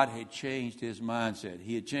 God had changed his mindset.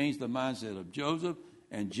 He had changed the mindset of Joseph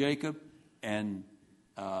and Jacob, and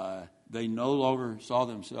they no longer saw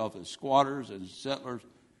themselves as squatters and settlers,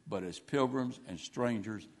 but as pilgrims and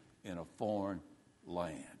strangers in a foreign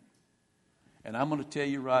land. And I'm going to tell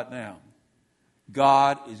you right now,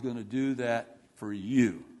 God is going to do that for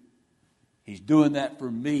you. He's doing that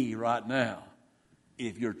for me right now.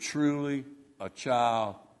 If you're truly a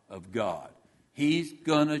child of God, He's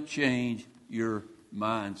going to change your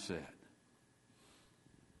mindset.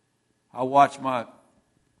 I watched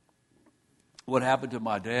what happened to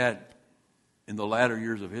my dad in the latter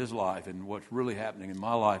years of his life and what's really happening in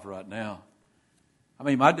my life right now. I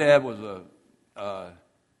mean, my dad was a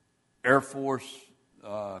Air Force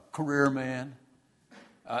career man.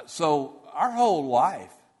 So our whole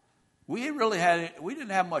life, we didn't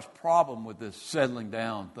have much problem with this settling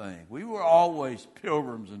down thing. We were always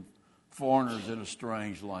pilgrims and foreigners in a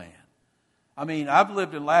strange land. I mean, I've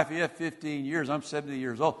lived in Lafayette 15 years. I'm 70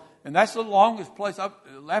 years old. And that's the longest place,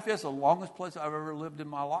 Lafayette's the longest place I've ever lived in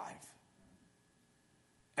my life.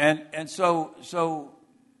 And so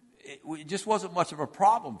it just wasn't much of a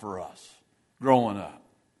problem for us growing up.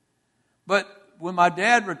 But when my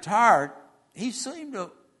dad retired, he seemed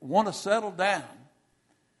to want to settle down.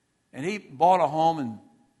 And he bought a home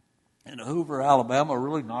in Hoover, Alabama, a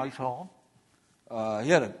really nice home. He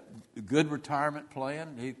had a good retirement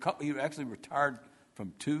plan. He actually retired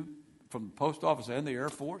from the post office and the Air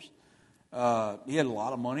Force. He had a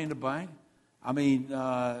lot of money in the bank. I mean,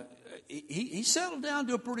 he settled down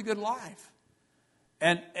to a pretty good life.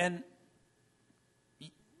 And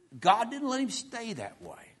God didn't let him stay that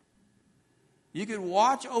way. You could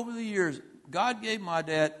watch over the years, God gave my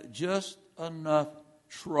dad just enough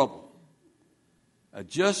trouble,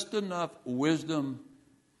 just enough wisdom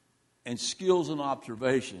and skills and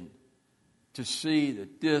observation to see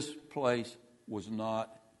that this place was not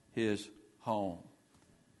his home.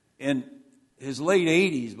 In his late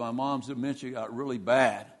 80s, my mom's dementia got really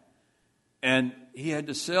bad, and he had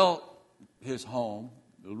to sell his home,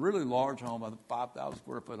 a really large home, a 5,000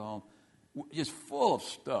 square foot home, just full of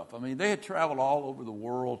stuff. I mean, they had traveled all over the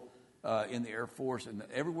world in the Air Force, and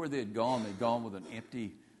everywhere they'd gone with an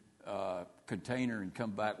empty container and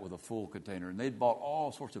come back with a full container. And they'd bought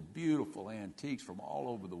all sorts of beautiful antiques from all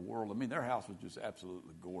over the world. I mean, their house was just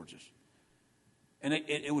absolutely gorgeous. And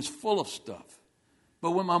it was full of stuff.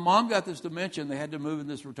 But when my mom got this dementia and they had to move in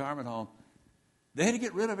this retirement home, they had to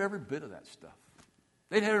get rid of every bit of that stuff.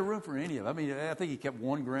 They didn't have room for any of it. I mean, I think he kept he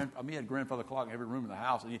had a grandfather clock in every room in the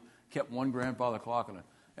house, and he kept one grandfather clock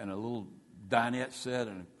and a little dinette set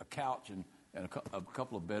and a couch and a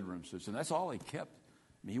couple of bedrooms. And that's all he kept.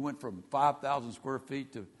 I mean, he went from 5,000 square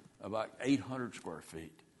feet to about 800 square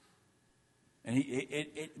feet. And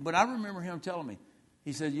but I remember him telling me,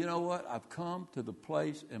 he said, you know what? I've come to the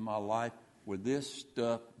place in my life where this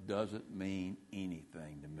stuff doesn't mean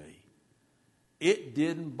anything to me. It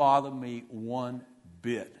didn't bother me one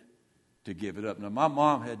bit to give it up. Now, my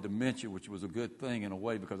mom had dementia, which was a good thing in a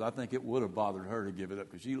way, because I think it would have bothered her to give it up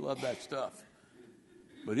because she loved that stuff.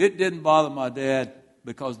 But it didn't bother my dad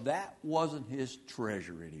because that wasn't his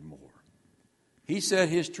treasure anymore. He said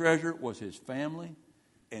his treasure was his family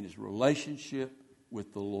and his relationship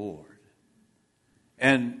with the Lord.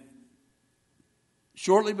 And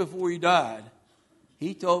shortly before he died,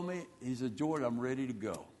 he told me, he said, George, I'm ready to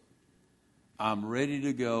go. I'm ready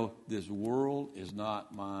to go. This world is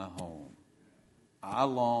not my home. I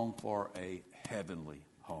long for a heavenly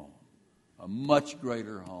home, a much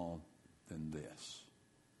greater home than this.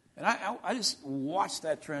 And I just watched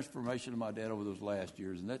that transformation of my dad over those last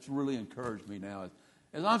years, and that's really encouraged me now.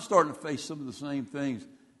 As I'm starting to face some of the same things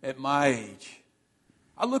at my age,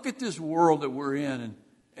 I look at this world that we're in,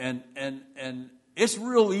 and it's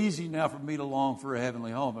real easy now for me to long for a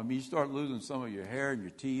heavenly home. I mean, you start losing some of your hair and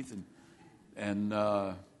your teeth and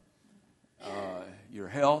your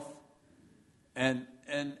health, and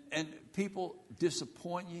people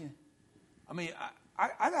disappoint you. I mean,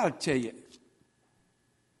 I got to tell you,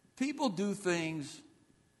 people do things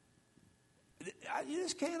you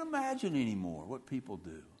just can't imagine anymore what people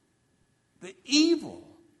do. The evil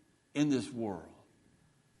in this world,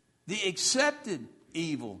 the accepted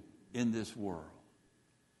evil in this world.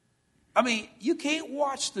 I mean, you can't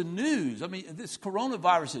watch the news. I mean, this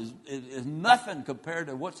coronavirus is nothing compared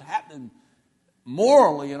to what's happening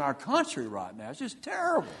morally in our country right now. It's just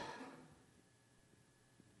terrible.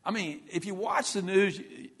 I mean, if you watch the news,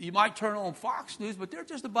 you might turn on Fox News, but they're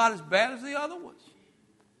just about as bad as the other ones.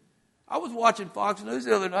 I was watching Fox News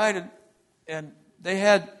the other night, and they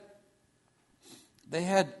had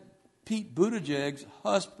Pete Buttigieg's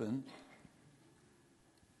husband,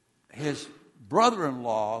 his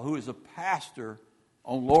brother-in-law, who is a pastor,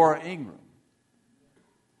 on Laura Ingraham.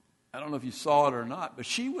 I don't know if you saw it or not, but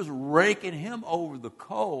she was raking him over the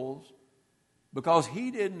coals because he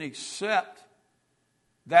didn't accept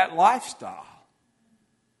that lifestyle.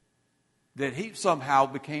 That he somehow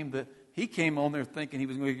he came on there thinking he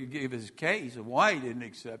was going to give his case of why he didn't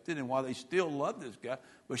accept it and why they still love this guy.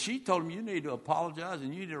 But she told him, you need to apologize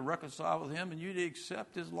and you need to reconcile with him and you need to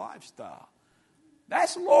accept his lifestyle.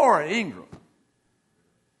 That's Laura Ingraham.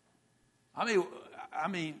 I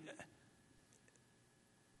mean,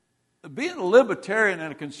 being a libertarian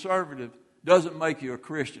and a conservative doesn't make you a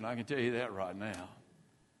Christian. I can tell you that right now.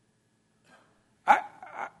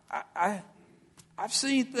 I've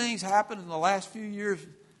seen things happen in the last few years.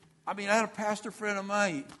 I mean, I had a pastor friend of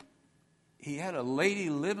mine. He had a lady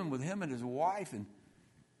living with him and his wife, and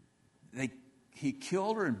he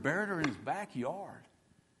killed her and buried her in his backyard.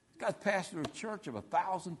 guy's pastoring a church of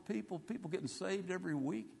 1,000 people, people getting saved every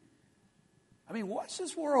week. I mean, what's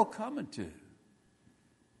this world coming to?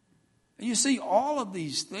 And you see all of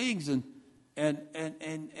these things, and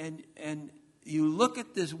you look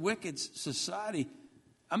at this wicked society.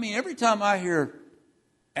 I mean, every time I hear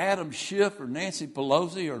Adam Schiff or Nancy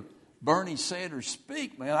Pelosi or Bernie Sanders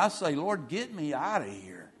speak, man, I say, Lord, get me out of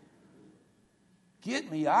here.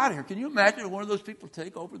 Get me out of here. Can you imagine if one of those people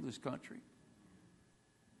take over this country?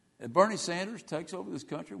 If Bernie Sanders takes over this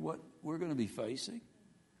country, what we're going to be facing?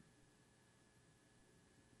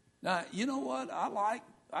 Now, you know what?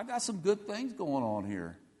 I got some good things going on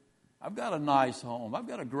here. I've got a nice home. I've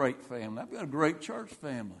got a great family. I've got a great church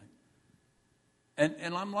family.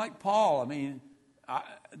 And I'm like Paul. I mean,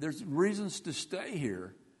 there's reasons to stay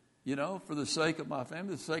here, you know, for the sake of my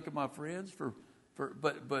family, the sake of my friends,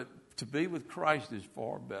 but to be with Christ is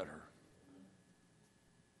far better.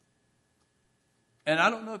 And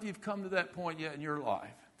I don't know if you've come to that point yet in your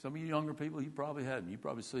life. Some of you younger people, you probably hadn't. You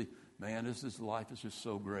probably say, man, this life is just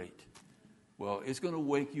so great. Well, it's going to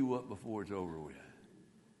wake you up before it's over with.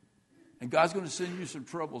 And God's going to send you some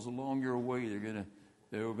troubles along your way. They're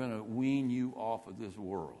going to wean you off of this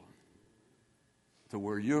world to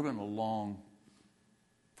where you're going to long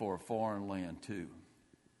for a foreign land too.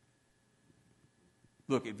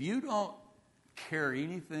 Look, if you don't care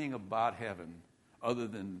anything about heaven other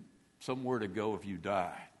than somewhere to go if you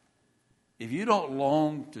die, if you don't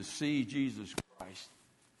long to see Jesus Christ,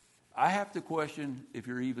 I have to question if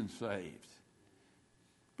you're even saved.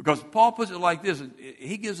 Because Paul puts it like this.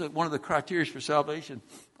 He gives it one of the criteria for salvation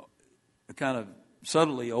kind of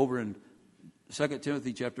subtly over in 2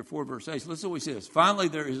 Timothy chapter 4, verse 8. So listen to what he says. Finally,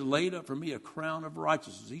 there is laid up for me a crown of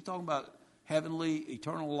righteousness. He's talking about heavenly,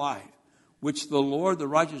 eternal life, which the Lord, the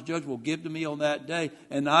righteous judge, will give to me on that day.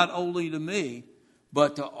 And not only to me,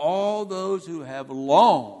 but to all those who have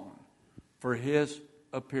longed for his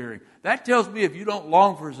appearing. That tells me if you don't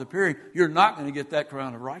long for his appearing, you're not going to get that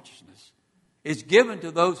crown of righteousness. It's given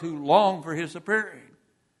to those who long for his appearing.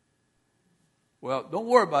 Well, don't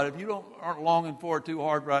worry about it. If you aren't longing for it too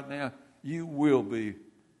hard right now, you will be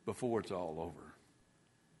before it's all over.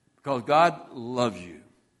 Because God loves you.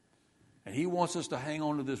 And he wants us to hang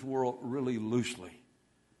on to this world really loosely.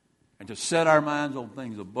 And to set our minds on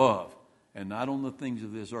things above and not on the things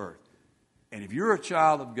of this earth. And if you're a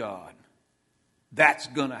child of God, that's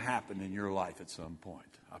going to happen in your life at some point.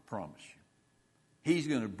 I promise you. He's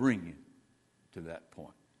going to bring you to that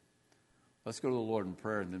point. Let's go to the Lord in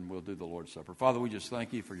prayer, and then we'll do the Lord's Supper. Father, we just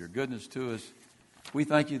thank you for your goodness to us. We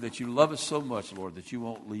thank you that you love us so much, Lord, that you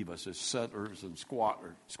won't leave us as settlers and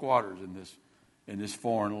squatters in this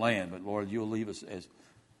foreign land. But, Lord, you'll leave us as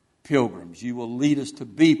pilgrims. You will lead us to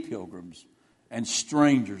be pilgrims and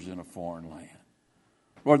strangers in a foreign land.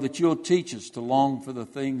 Lord, that you'll teach us to long for the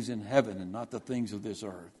things in heaven and not the things of this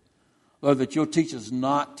earth. Lord, that you'll teach us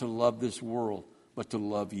not to love this world, but to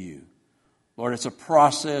love you. Lord, it's a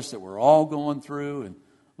process that we're all going through. And,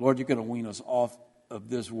 Lord, you're going to wean us off of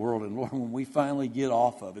this world. And, Lord, when we finally get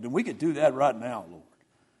off of it, and we could do that right now, Lord.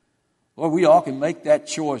 Lord, we all can make that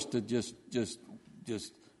choice to just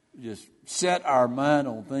set our mind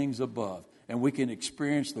on things above. And we can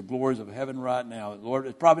experience the glories of heaven right now. Lord,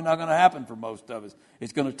 it's probably not going to happen for most of us.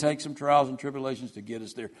 It's going to take some trials and tribulations to get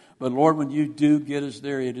us there. But, Lord, when you do get us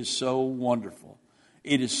there, it is so wonderful.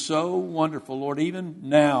 It is so wonderful, Lord, even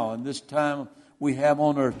now in this time we have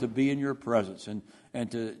on earth to be in your presence and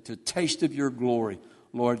to taste of your glory.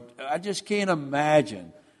 Lord, I just can't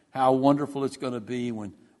imagine how wonderful it's going to be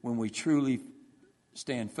when we truly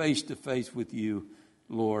stand face to face with you,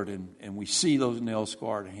 Lord, and we see those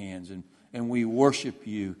nail-scarred hands and we worship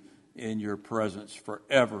you in your presence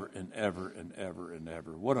forever and ever and ever and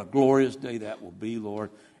ever. What a glorious day that will be,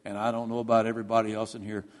 Lord. And I don't know about everybody else in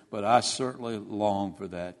here, but I certainly long for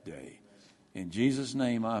that day. In Jesus'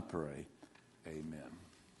 name I pray. Amen.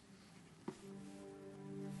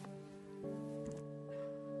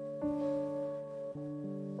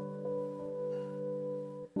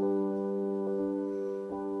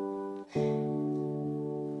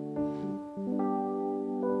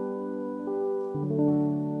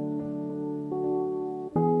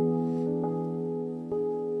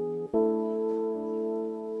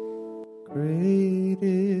 Great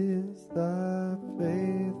is thy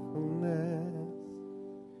faithfulness,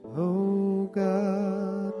 O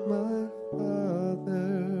God, my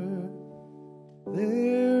Father.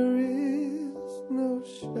 There is no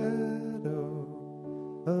shadow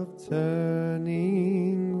of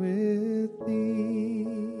turning with thee.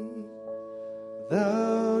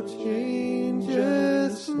 Thou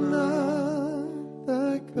changest not,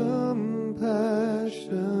 thy compassions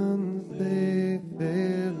they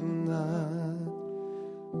fail not.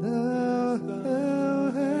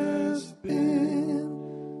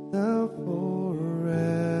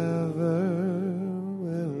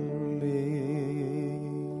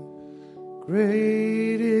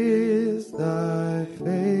 Great is thy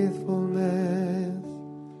faithfulness.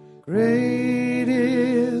 Great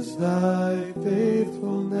is thy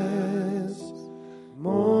faithfulness.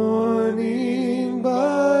 Morning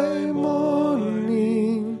by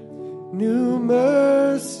morning, new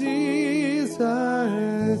mercies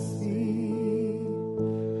I see.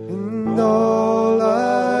 And all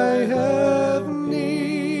I have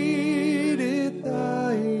needed,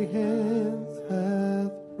 thy hands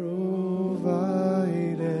hath provided.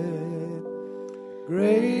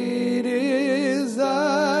 Great is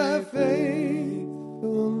thy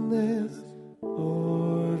faithfulness,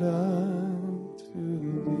 Lord, unto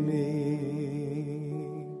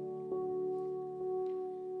me.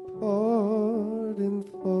 Pardon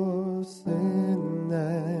for sin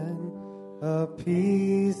and a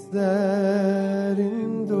peace that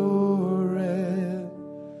endureth,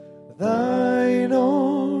 thine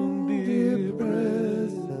own dear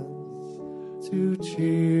presence to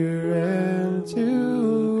cheer and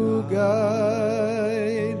to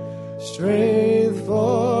guide, strength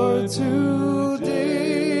for today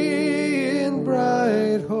and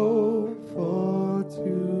bright hope for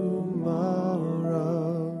tomorrow.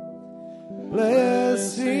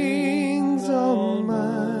 Blessings are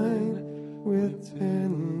mine with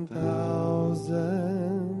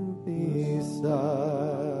 10,000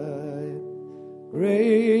 beside.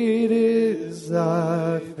 Great is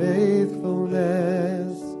thy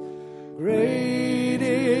faithfulness. Great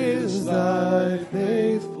is thy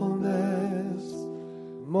faithfulness.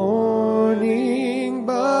 Morning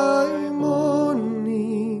by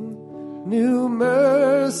morning, new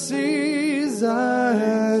mercies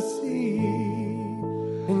I see.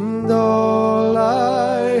 And all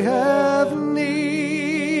I have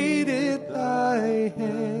needed, thy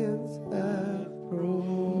hands have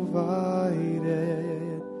provided.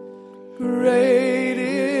 Great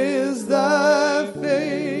is thy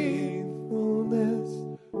faithfulness,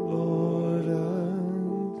 Lord,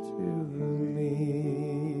 unto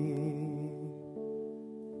me.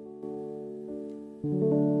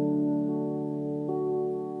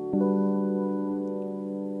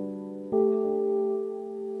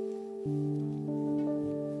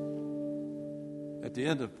 At the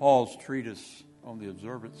end of Paul's treatise on the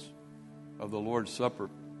observance of the Lord's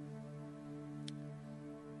Supper,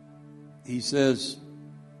 he says,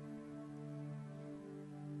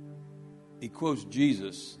 he quotes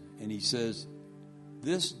Jesus, and he says,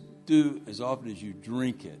 "This do as often as you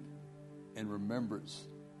drink it in remembrance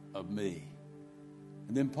of me."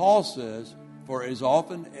 And then Paul says, "For as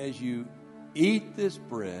often as you eat this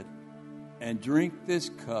bread and drink this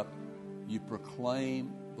cup, you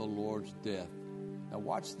proclaim the Lord's death." Now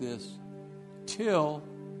watch this. Till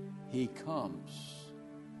he comes.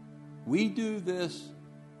 We do this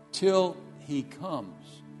till he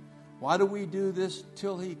comes. Why do we do this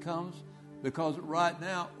till he comes? Because right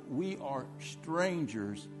now we are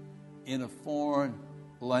strangers in a foreign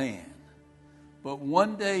land. But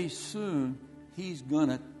one day soon he's going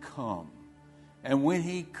to come. And when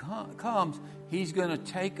he comes, he's going to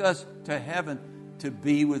take us to heaven to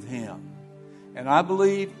be with him. And I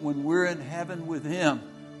believe when we're in heaven with him,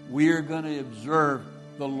 we're going to observe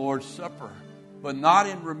the Lord's Supper, but not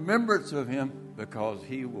in remembrance of him, because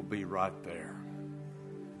he will be right there.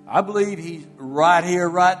 I believe he's right here,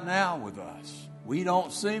 right now with us. We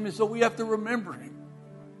don't see him, and so we have to remember him.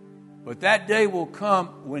 But that day will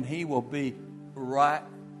come when he will be right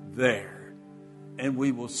there. And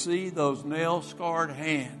we will see those nail-scarred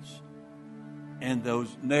hands and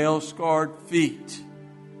those nail-scarred feet.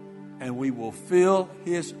 And we will feel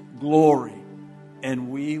his glory. And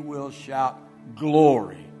we will shout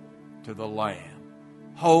glory to the Lamb.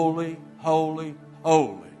 Holy, holy,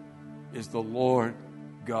 holy is the Lord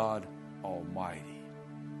God Almighty.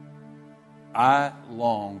 I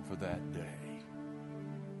long for that day.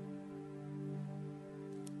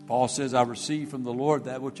 Paul says, "I received from the Lord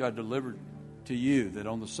that which I delivered to you," that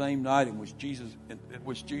on the same night in which Jesus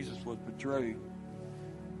was betrayed,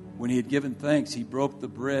 when he had given thanks, he broke the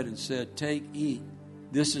bread and said, "Take, eat.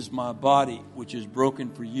 This is my body, which is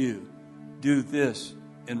broken for you. Do this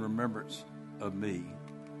in remembrance of me."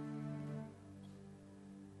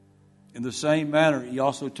 In the same manner, he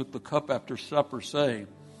also took the cup after supper, saying,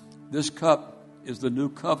 "This cup is the new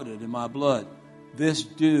covenant in my blood. This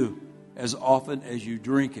do as often as you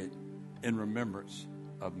drink it in remembrance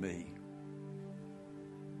of me."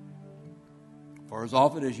 For as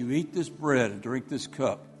often as you eat this bread and drink this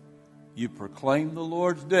cup, you proclaim the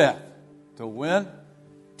Lord's death to when?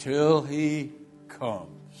 Till he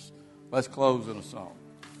comes. Let's close in a song.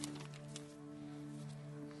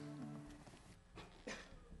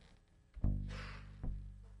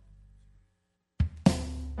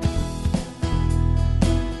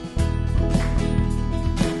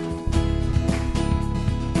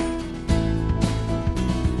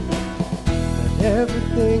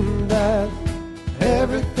 everything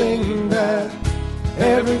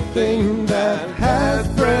that has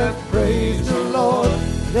breath, praise the Lord.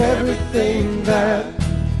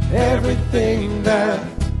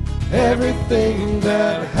 Everything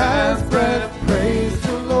that has breath, praise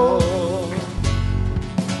the Lord.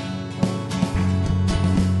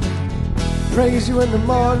 Praise you in the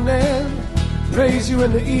morning, praise you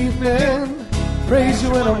in the evening, praise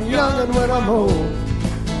you when I'm young and when I'm old.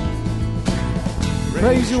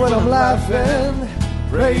 Praise you when I'm laughing,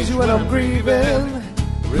 praise you when I'm grieving,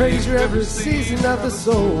 praise you every season of the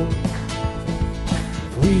soul.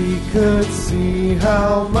 We could see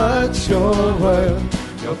how much you're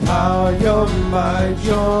worth, your power, your might,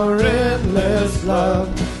 your endless love,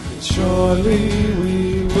 and surely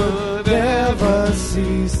we would never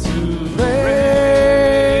cease to praise.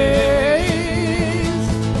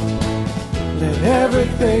 Let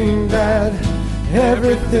everything that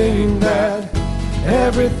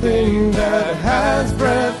has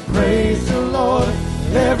breath, praise the Lord.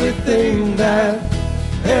 Everything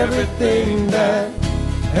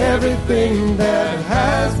that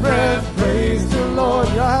has breath, praise the Lord.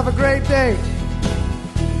 Y'all have a great day.